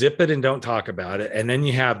this zip it and don't talk about it. And then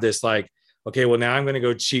you have this like, okay, well, now I'm going to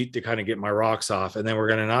go cheat to kind of get my rocks off. And then we're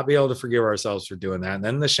going to not be able to forgive ourselves for doing that. And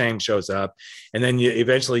then the shame shows up. And then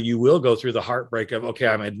eventually you will go through the heartbreak of, okay,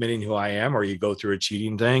 I'm admitting who I am, or you go through a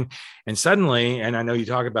cheating thing. And suddenly, and I know you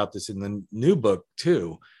talk about this in the new book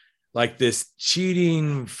too, like this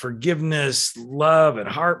cheating, forgiveness, love, and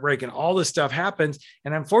heartbreak, and all this stuff happens.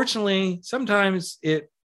 And unfortunately, sometimes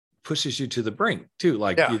it pushes you to the brink too.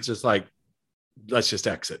 Like, it's just like, let's just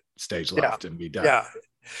exit stage left and be done. Yeah,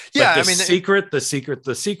 but the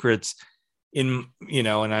secrets in,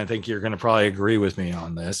 and I think you're going to probably agree with me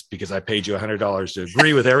on this because I paid you $100 to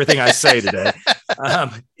agree with everything I say today,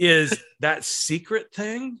 is that secret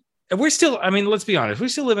thing. And we're still, I mean, let's be honest, we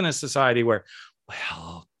still live in a society where,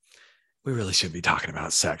 well, we really should be talking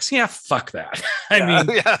about sex. Yeah, fuck that.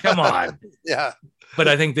 Come on. Yeah. But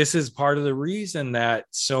I think this is part of the reason that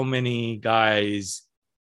so many guys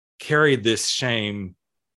carry this shame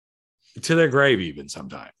to their grave, even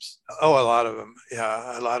sometimes. Oh, a lot of them.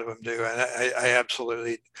 Yeah, a lot of them do. And I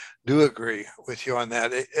absolutely do agree with you on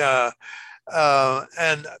that.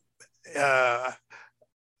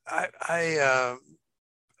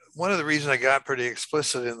 One of the reasons I got pretty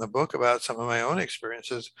explicit in the book about some of my own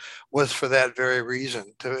experiences was for that very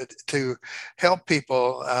reason, to help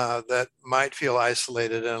people that might feel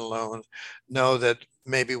isolated and alone know that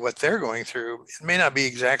maybe what they're going through, it may not be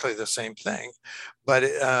exactly the same thing, but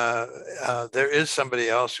there is somebody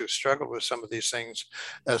else who struggled with some of these things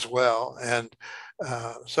as well. And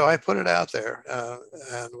so I put it out there,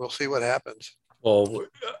 and we'll see what happens. Well,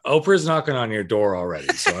 Oprah's knocking on your door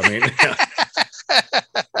already. So, I mean...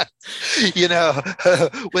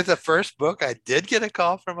 With the first book, I did get a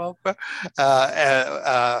call from Oprah,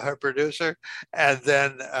 her producer, and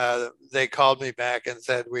then they called me back and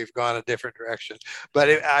said, we've gone a different direction.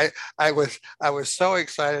 But I was so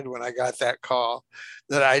excited when I got that call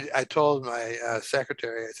that I told my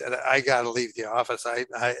secretary, I said, I got to leave the office.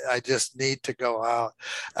 I just need to go out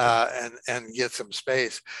and get some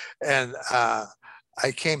space. And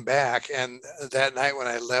I came back, and that night when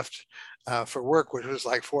I left for work, which was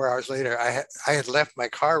like 4 hours later, I had left my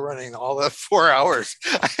car running all the 4 hours.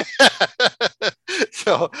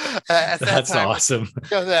 So at that time, awesome.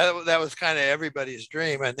 That was kind of everybody's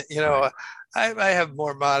dream. And, I have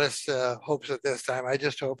more modest hopes at this time. I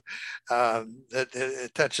just hope that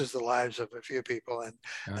it touches the lives of a few people,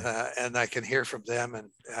 and I can hear from them, and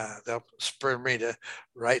they'll spur me to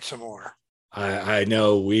write some more. I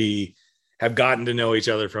know we have gotten to know each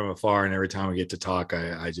other from afar, and every time we get to talk,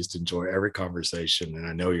 I just enjoy every conversation, and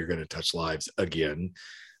I know you're going to touch lives again.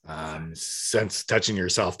 Since touching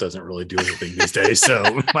yourself doesn't really do anything these days, so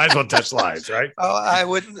might as well touch lives, right? Oh, I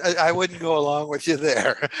wouldn't go along with you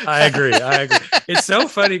there. I agree. It's so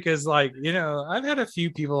funny because, like, you know, I've had a few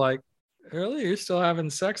people like, really, you're still having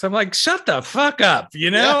sex? I'm like, shut the fuck up,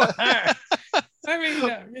 you know? I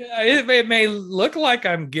mean, it may look like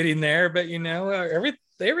I'm getting there, but you know,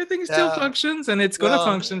 everything still functions, and it's going to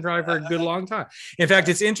function probably for a good long time. In fact,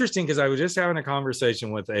 it's interesting because I was just having a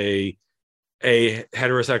conversation with a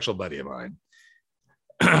heterosexual buddy of mine.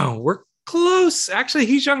 We're close. Actually,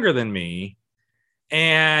 he's younger than me,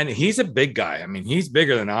 and he's a big guy. I mean, he's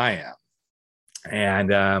bigger than I am.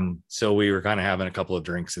 And so we were kind of having a couple of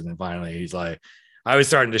drinks, and then finally he's like, I was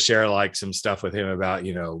starting to share like some stuff with him about,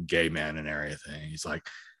 you know, gay men and everything. He's like,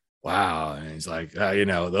 wow. And he's like, you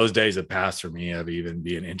know, those days have passed for me of even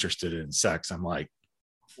being interested in sex. I'm like,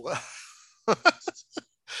 what?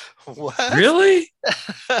 What? Really?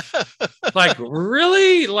 Like,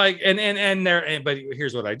 really? Like, and there, but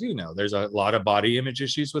here's what I do know. There's a lot of body image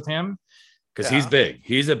issues with him because he's big.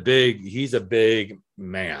 He's a big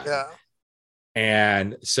man. Yeah.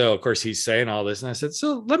 And so, of course, he's saying all this. And I said,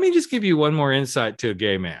 so let me just give you one more insight to a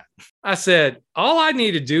gay man. I said, all I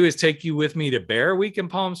need to do is take you with me to Bear Week in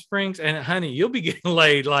Palm Springs. And honey, you'll be getting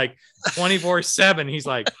laid like 24/7. He's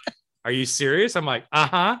like, are you serious? I'm like,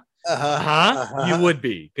 you would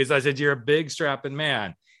be. Because I said, you're a big strapping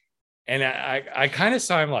man. And I kind of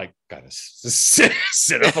saw him like kind of sit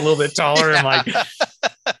up a little bit taller. And like,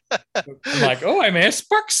 I'm like, oh, I may have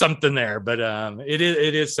sparked something there, but it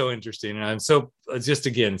is so interesting, and I'm so just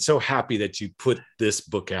again so happy that you put this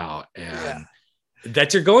book out and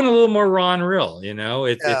that you're going a little more raw and real. You know,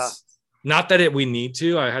 it's not that we need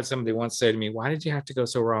to. I had somebody once say to me, "Why did you have to go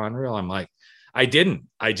so raw and real?" I'm like, I didn't.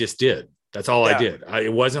 I just did. That's all I did.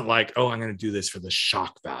 It wasn't like, oh, I'm going to do this for the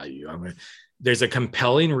shock value. There's a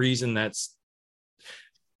compelling reason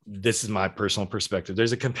this is my personal perspective.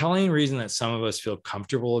 There's a compelling reason that some of us feel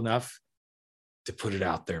comfortable enough to put it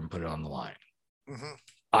out there and put it on the line. Mm-hmm.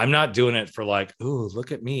 I'm not doing it for like, oh,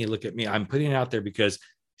 look at me. I'm putting it out there because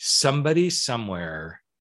somebody somewhere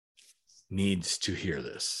needs to hear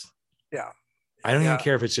this. Yeah. I don't even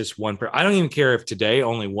care if it's just one person. I don't even care if today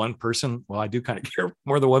only one person, well, I do kind of care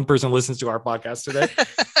more than one person listens to our podcast today.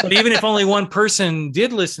 But even if only one person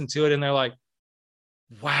did listen to it and they're like,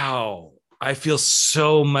 wow, I feel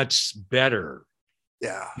so much better.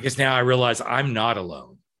 Yeah. Because now I realize I'm not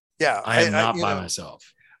alone. Yeah. I am not by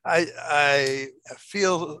myself. I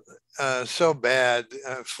feel so bad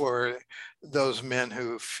for those men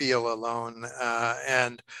who feel alone.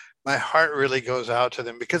 And my heart really goes out to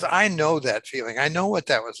them because I know that feeling. I know what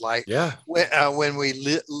that was like. Yeah. When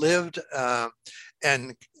we lived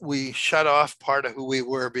and we shut off part of who we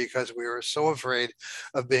were because we were so afraid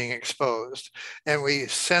of being exposed. And we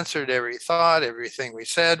censored every thought, everything we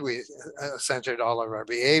said. We censored all of our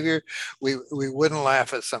behavior. We wouldn't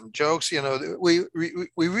laugh at some jokes. You know, we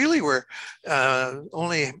really were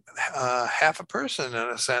only half a person in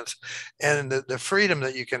a sense. And the freedom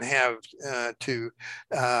that you can have to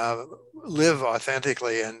live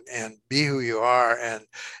authentically and be who you are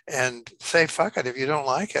and say, fuck it, if you don't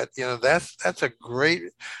like it, you know, that's a great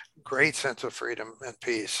sense of freedom and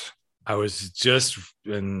peace. I was just,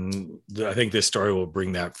 and I think this story will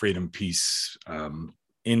bring that freedom, peace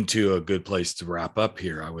into a good place to wrap up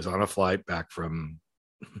here. I was on a flight back from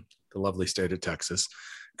the lovely state of Texas,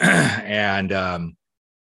 and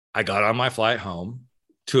I got on my flight home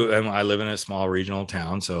and I live in a small regional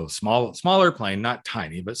town, so smaller plane, not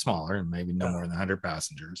tiny, but smaller, and maybe no more than 100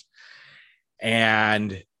 passengers,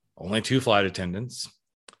 and only 2 flight attendants.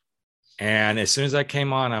 And as soon as I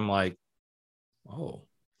came on, I'm like, oh,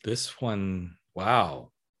 this one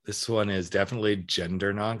is definitely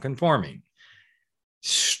gender nonconforming.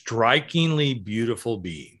 Strikingly beautiful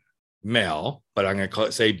being, male, but I'm going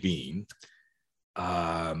to say being.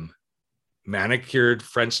 Manicured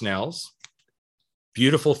French nails,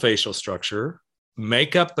 beautiful facial structure,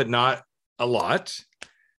 makeup, but not a lot,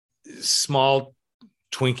 small,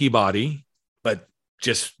 twinky body, but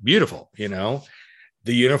just beautiful, you know.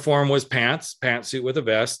 The uniform was pantsuit with a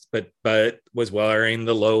vest, but was wearing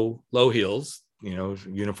the low heels, you know,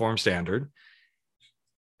 uniform standard.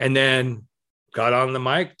 And then got on the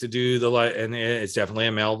mic to do and it's definitely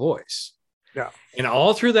a male voice. Yeah. And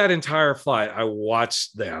all through that entire flight, I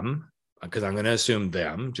watched them, because I'm going to assume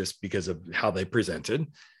them just because of how they presented,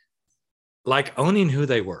 like owning who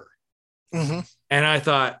they were. Mm-hmm. And I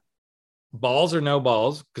thought, balls or no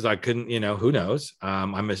balls, because I couldn't, you know, who knows?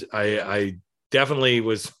 I definitely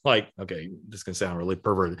was like, okay, this can sound really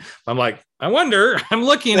perverted. I'm like, I wonder, I'm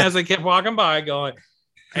looking as I kept walking by going,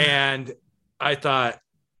 and I thought,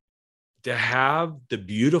 to have the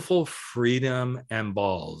beautiful freedom and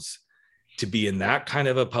balls to be in that kind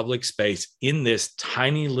of a public space in this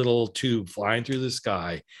tiny little tube flying through the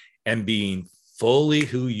sky and being fully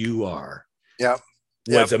who you are. Yep.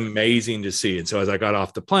 Was amazing to see. And so as I got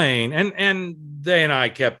off the plane, and they and I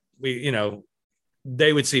kept,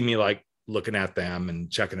 they would see me like looking at them and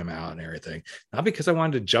checking them out and everything. Not because I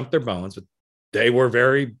wanted to jump their bones, but they were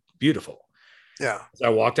very beautiful. Yeah. As I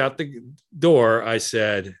walked out the door, I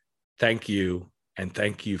said, thank you. And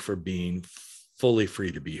thank you for being fully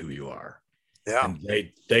free to be who you are. Yeah. And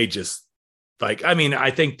they just like, I mean, I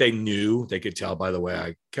think they knew, they could tell by the way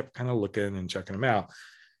I kept kind of looking and checking them out.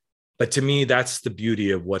 But to me, that's the beauty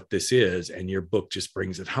of what this is. And your book just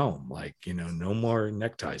brings it home. Like, no more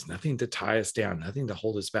neckties, nothing to tie us down, nothing to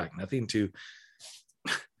hold us back, nothing to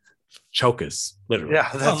choke us, literally. Yeah,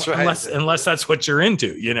 that's right. Unless that's what you're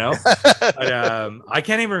into, But I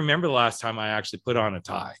can't even remember the last time I actually put on a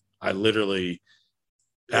tie. I literally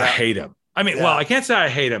I hate them. I mean, well, I can't say I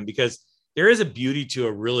hate them because there is a beauty to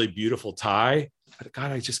a really beautiful tie. But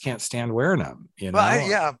God, I just can't stand wearing them. Well,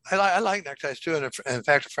 I like neckties too. And in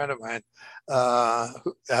fact, a friend of mine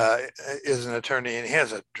who is an attorney, and he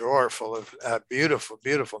has a drawer full of beautiful,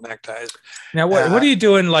 beautiful neckties. Now, what are you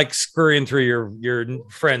doing, like scurrying through your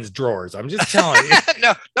friends' drawers? I'm just telling you.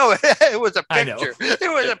 No, it was a picture.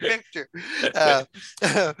 It was a picture.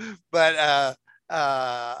 But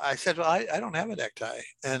I said, well, I don't have a necktie.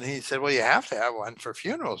 And he said, well, you have to have one for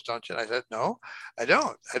funerals, don't you? And I said, no, I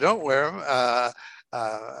don't. I don't wear them.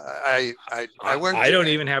 I wear. I don't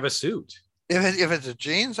even have a suit. If it's a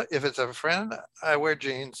jeans, if it's a friend, I wear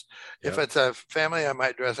jeans. Yep. If it's a family, I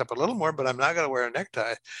might dress up a little more, but I'm not going to wear a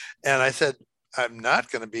necktie. And I said, I'm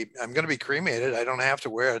going to be cremated. I don't have to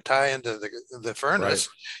wear a tie into the furnace,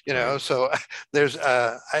 right. So there's,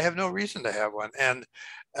 I have no reason to have one. And,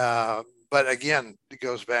 but again, it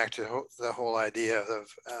goes back to the whole idea of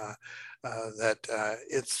that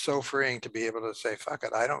it's so freeing to be able to say, fuck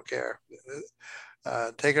it, I don't care.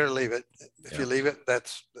 Take it or leave it. If you leave it,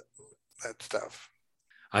 that's tough.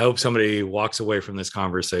 I hope somebody walks away from this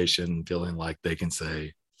conversation feeling like they can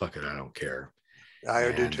say, fuck it, I don't care.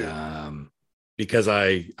 I do too. Because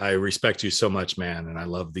I respect you so much, man. And I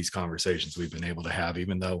love these conversations we've been able to have,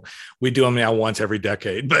 even though we do them now once every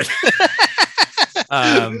decade, but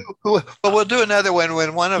but we'll do another one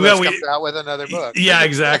when one of us comes out with another book. Yeah,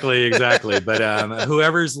 exactly. But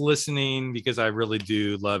whoever's listening, because I really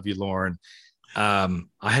do love you, Loren. I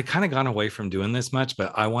had kind of gone away from doing this much,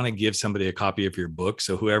 but I want to give somebody a copy of your book.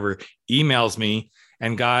 So whoever emails me,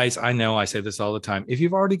 and guys, I know I say this all the time. If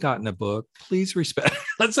you've already gotten a book, please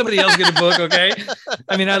let somebody else get a book. Okay.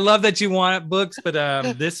 I mean, I love that you want books, but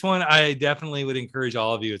this one, I definitely would encourage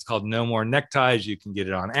all of you. It's called No More Neckties. You can get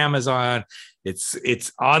it on Amazon.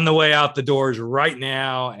 It's on the way out the doors right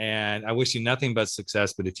now. And I wish you nothing but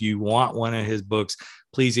success. But if you want one of his books,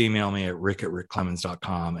 please email me at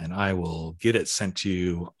rick@rickclemens.com and I will get it sent to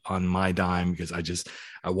you on my dime, because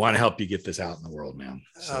I want to help you get this out in the world, man.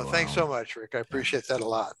 So, thanks so much, Rick. I appreciate that a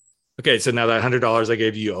lot. Okay. So now that $100 I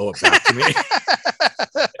gave you owe it back to me.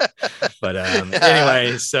 But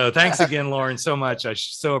anyway, so thanks again, Loren, so much. I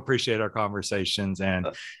so appreciate our conversations, and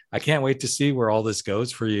I can't wait to see where all this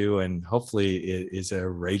goes for you. And hopefully it is a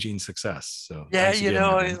raging success. So yeah,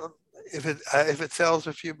 if it sells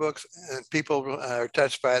a few books and people are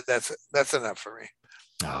touched by it, that's enough for me.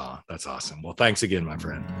 Oh, that's awesome. Well, thanks again, my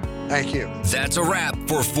friend. Thank you. That's a wrap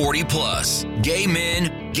for 40 Plus. Gay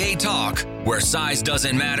men, gay talk, where size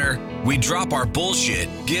doesn't matter. We drop our bullshit,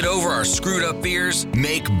 get over our screwed up fears,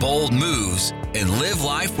 make bold moves, and live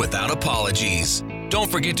life without apologies.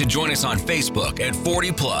 Don't forget to join us on Facebook at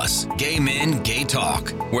 40 Plus, Gay Men, Gay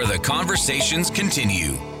Talk, where the conversations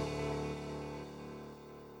continue.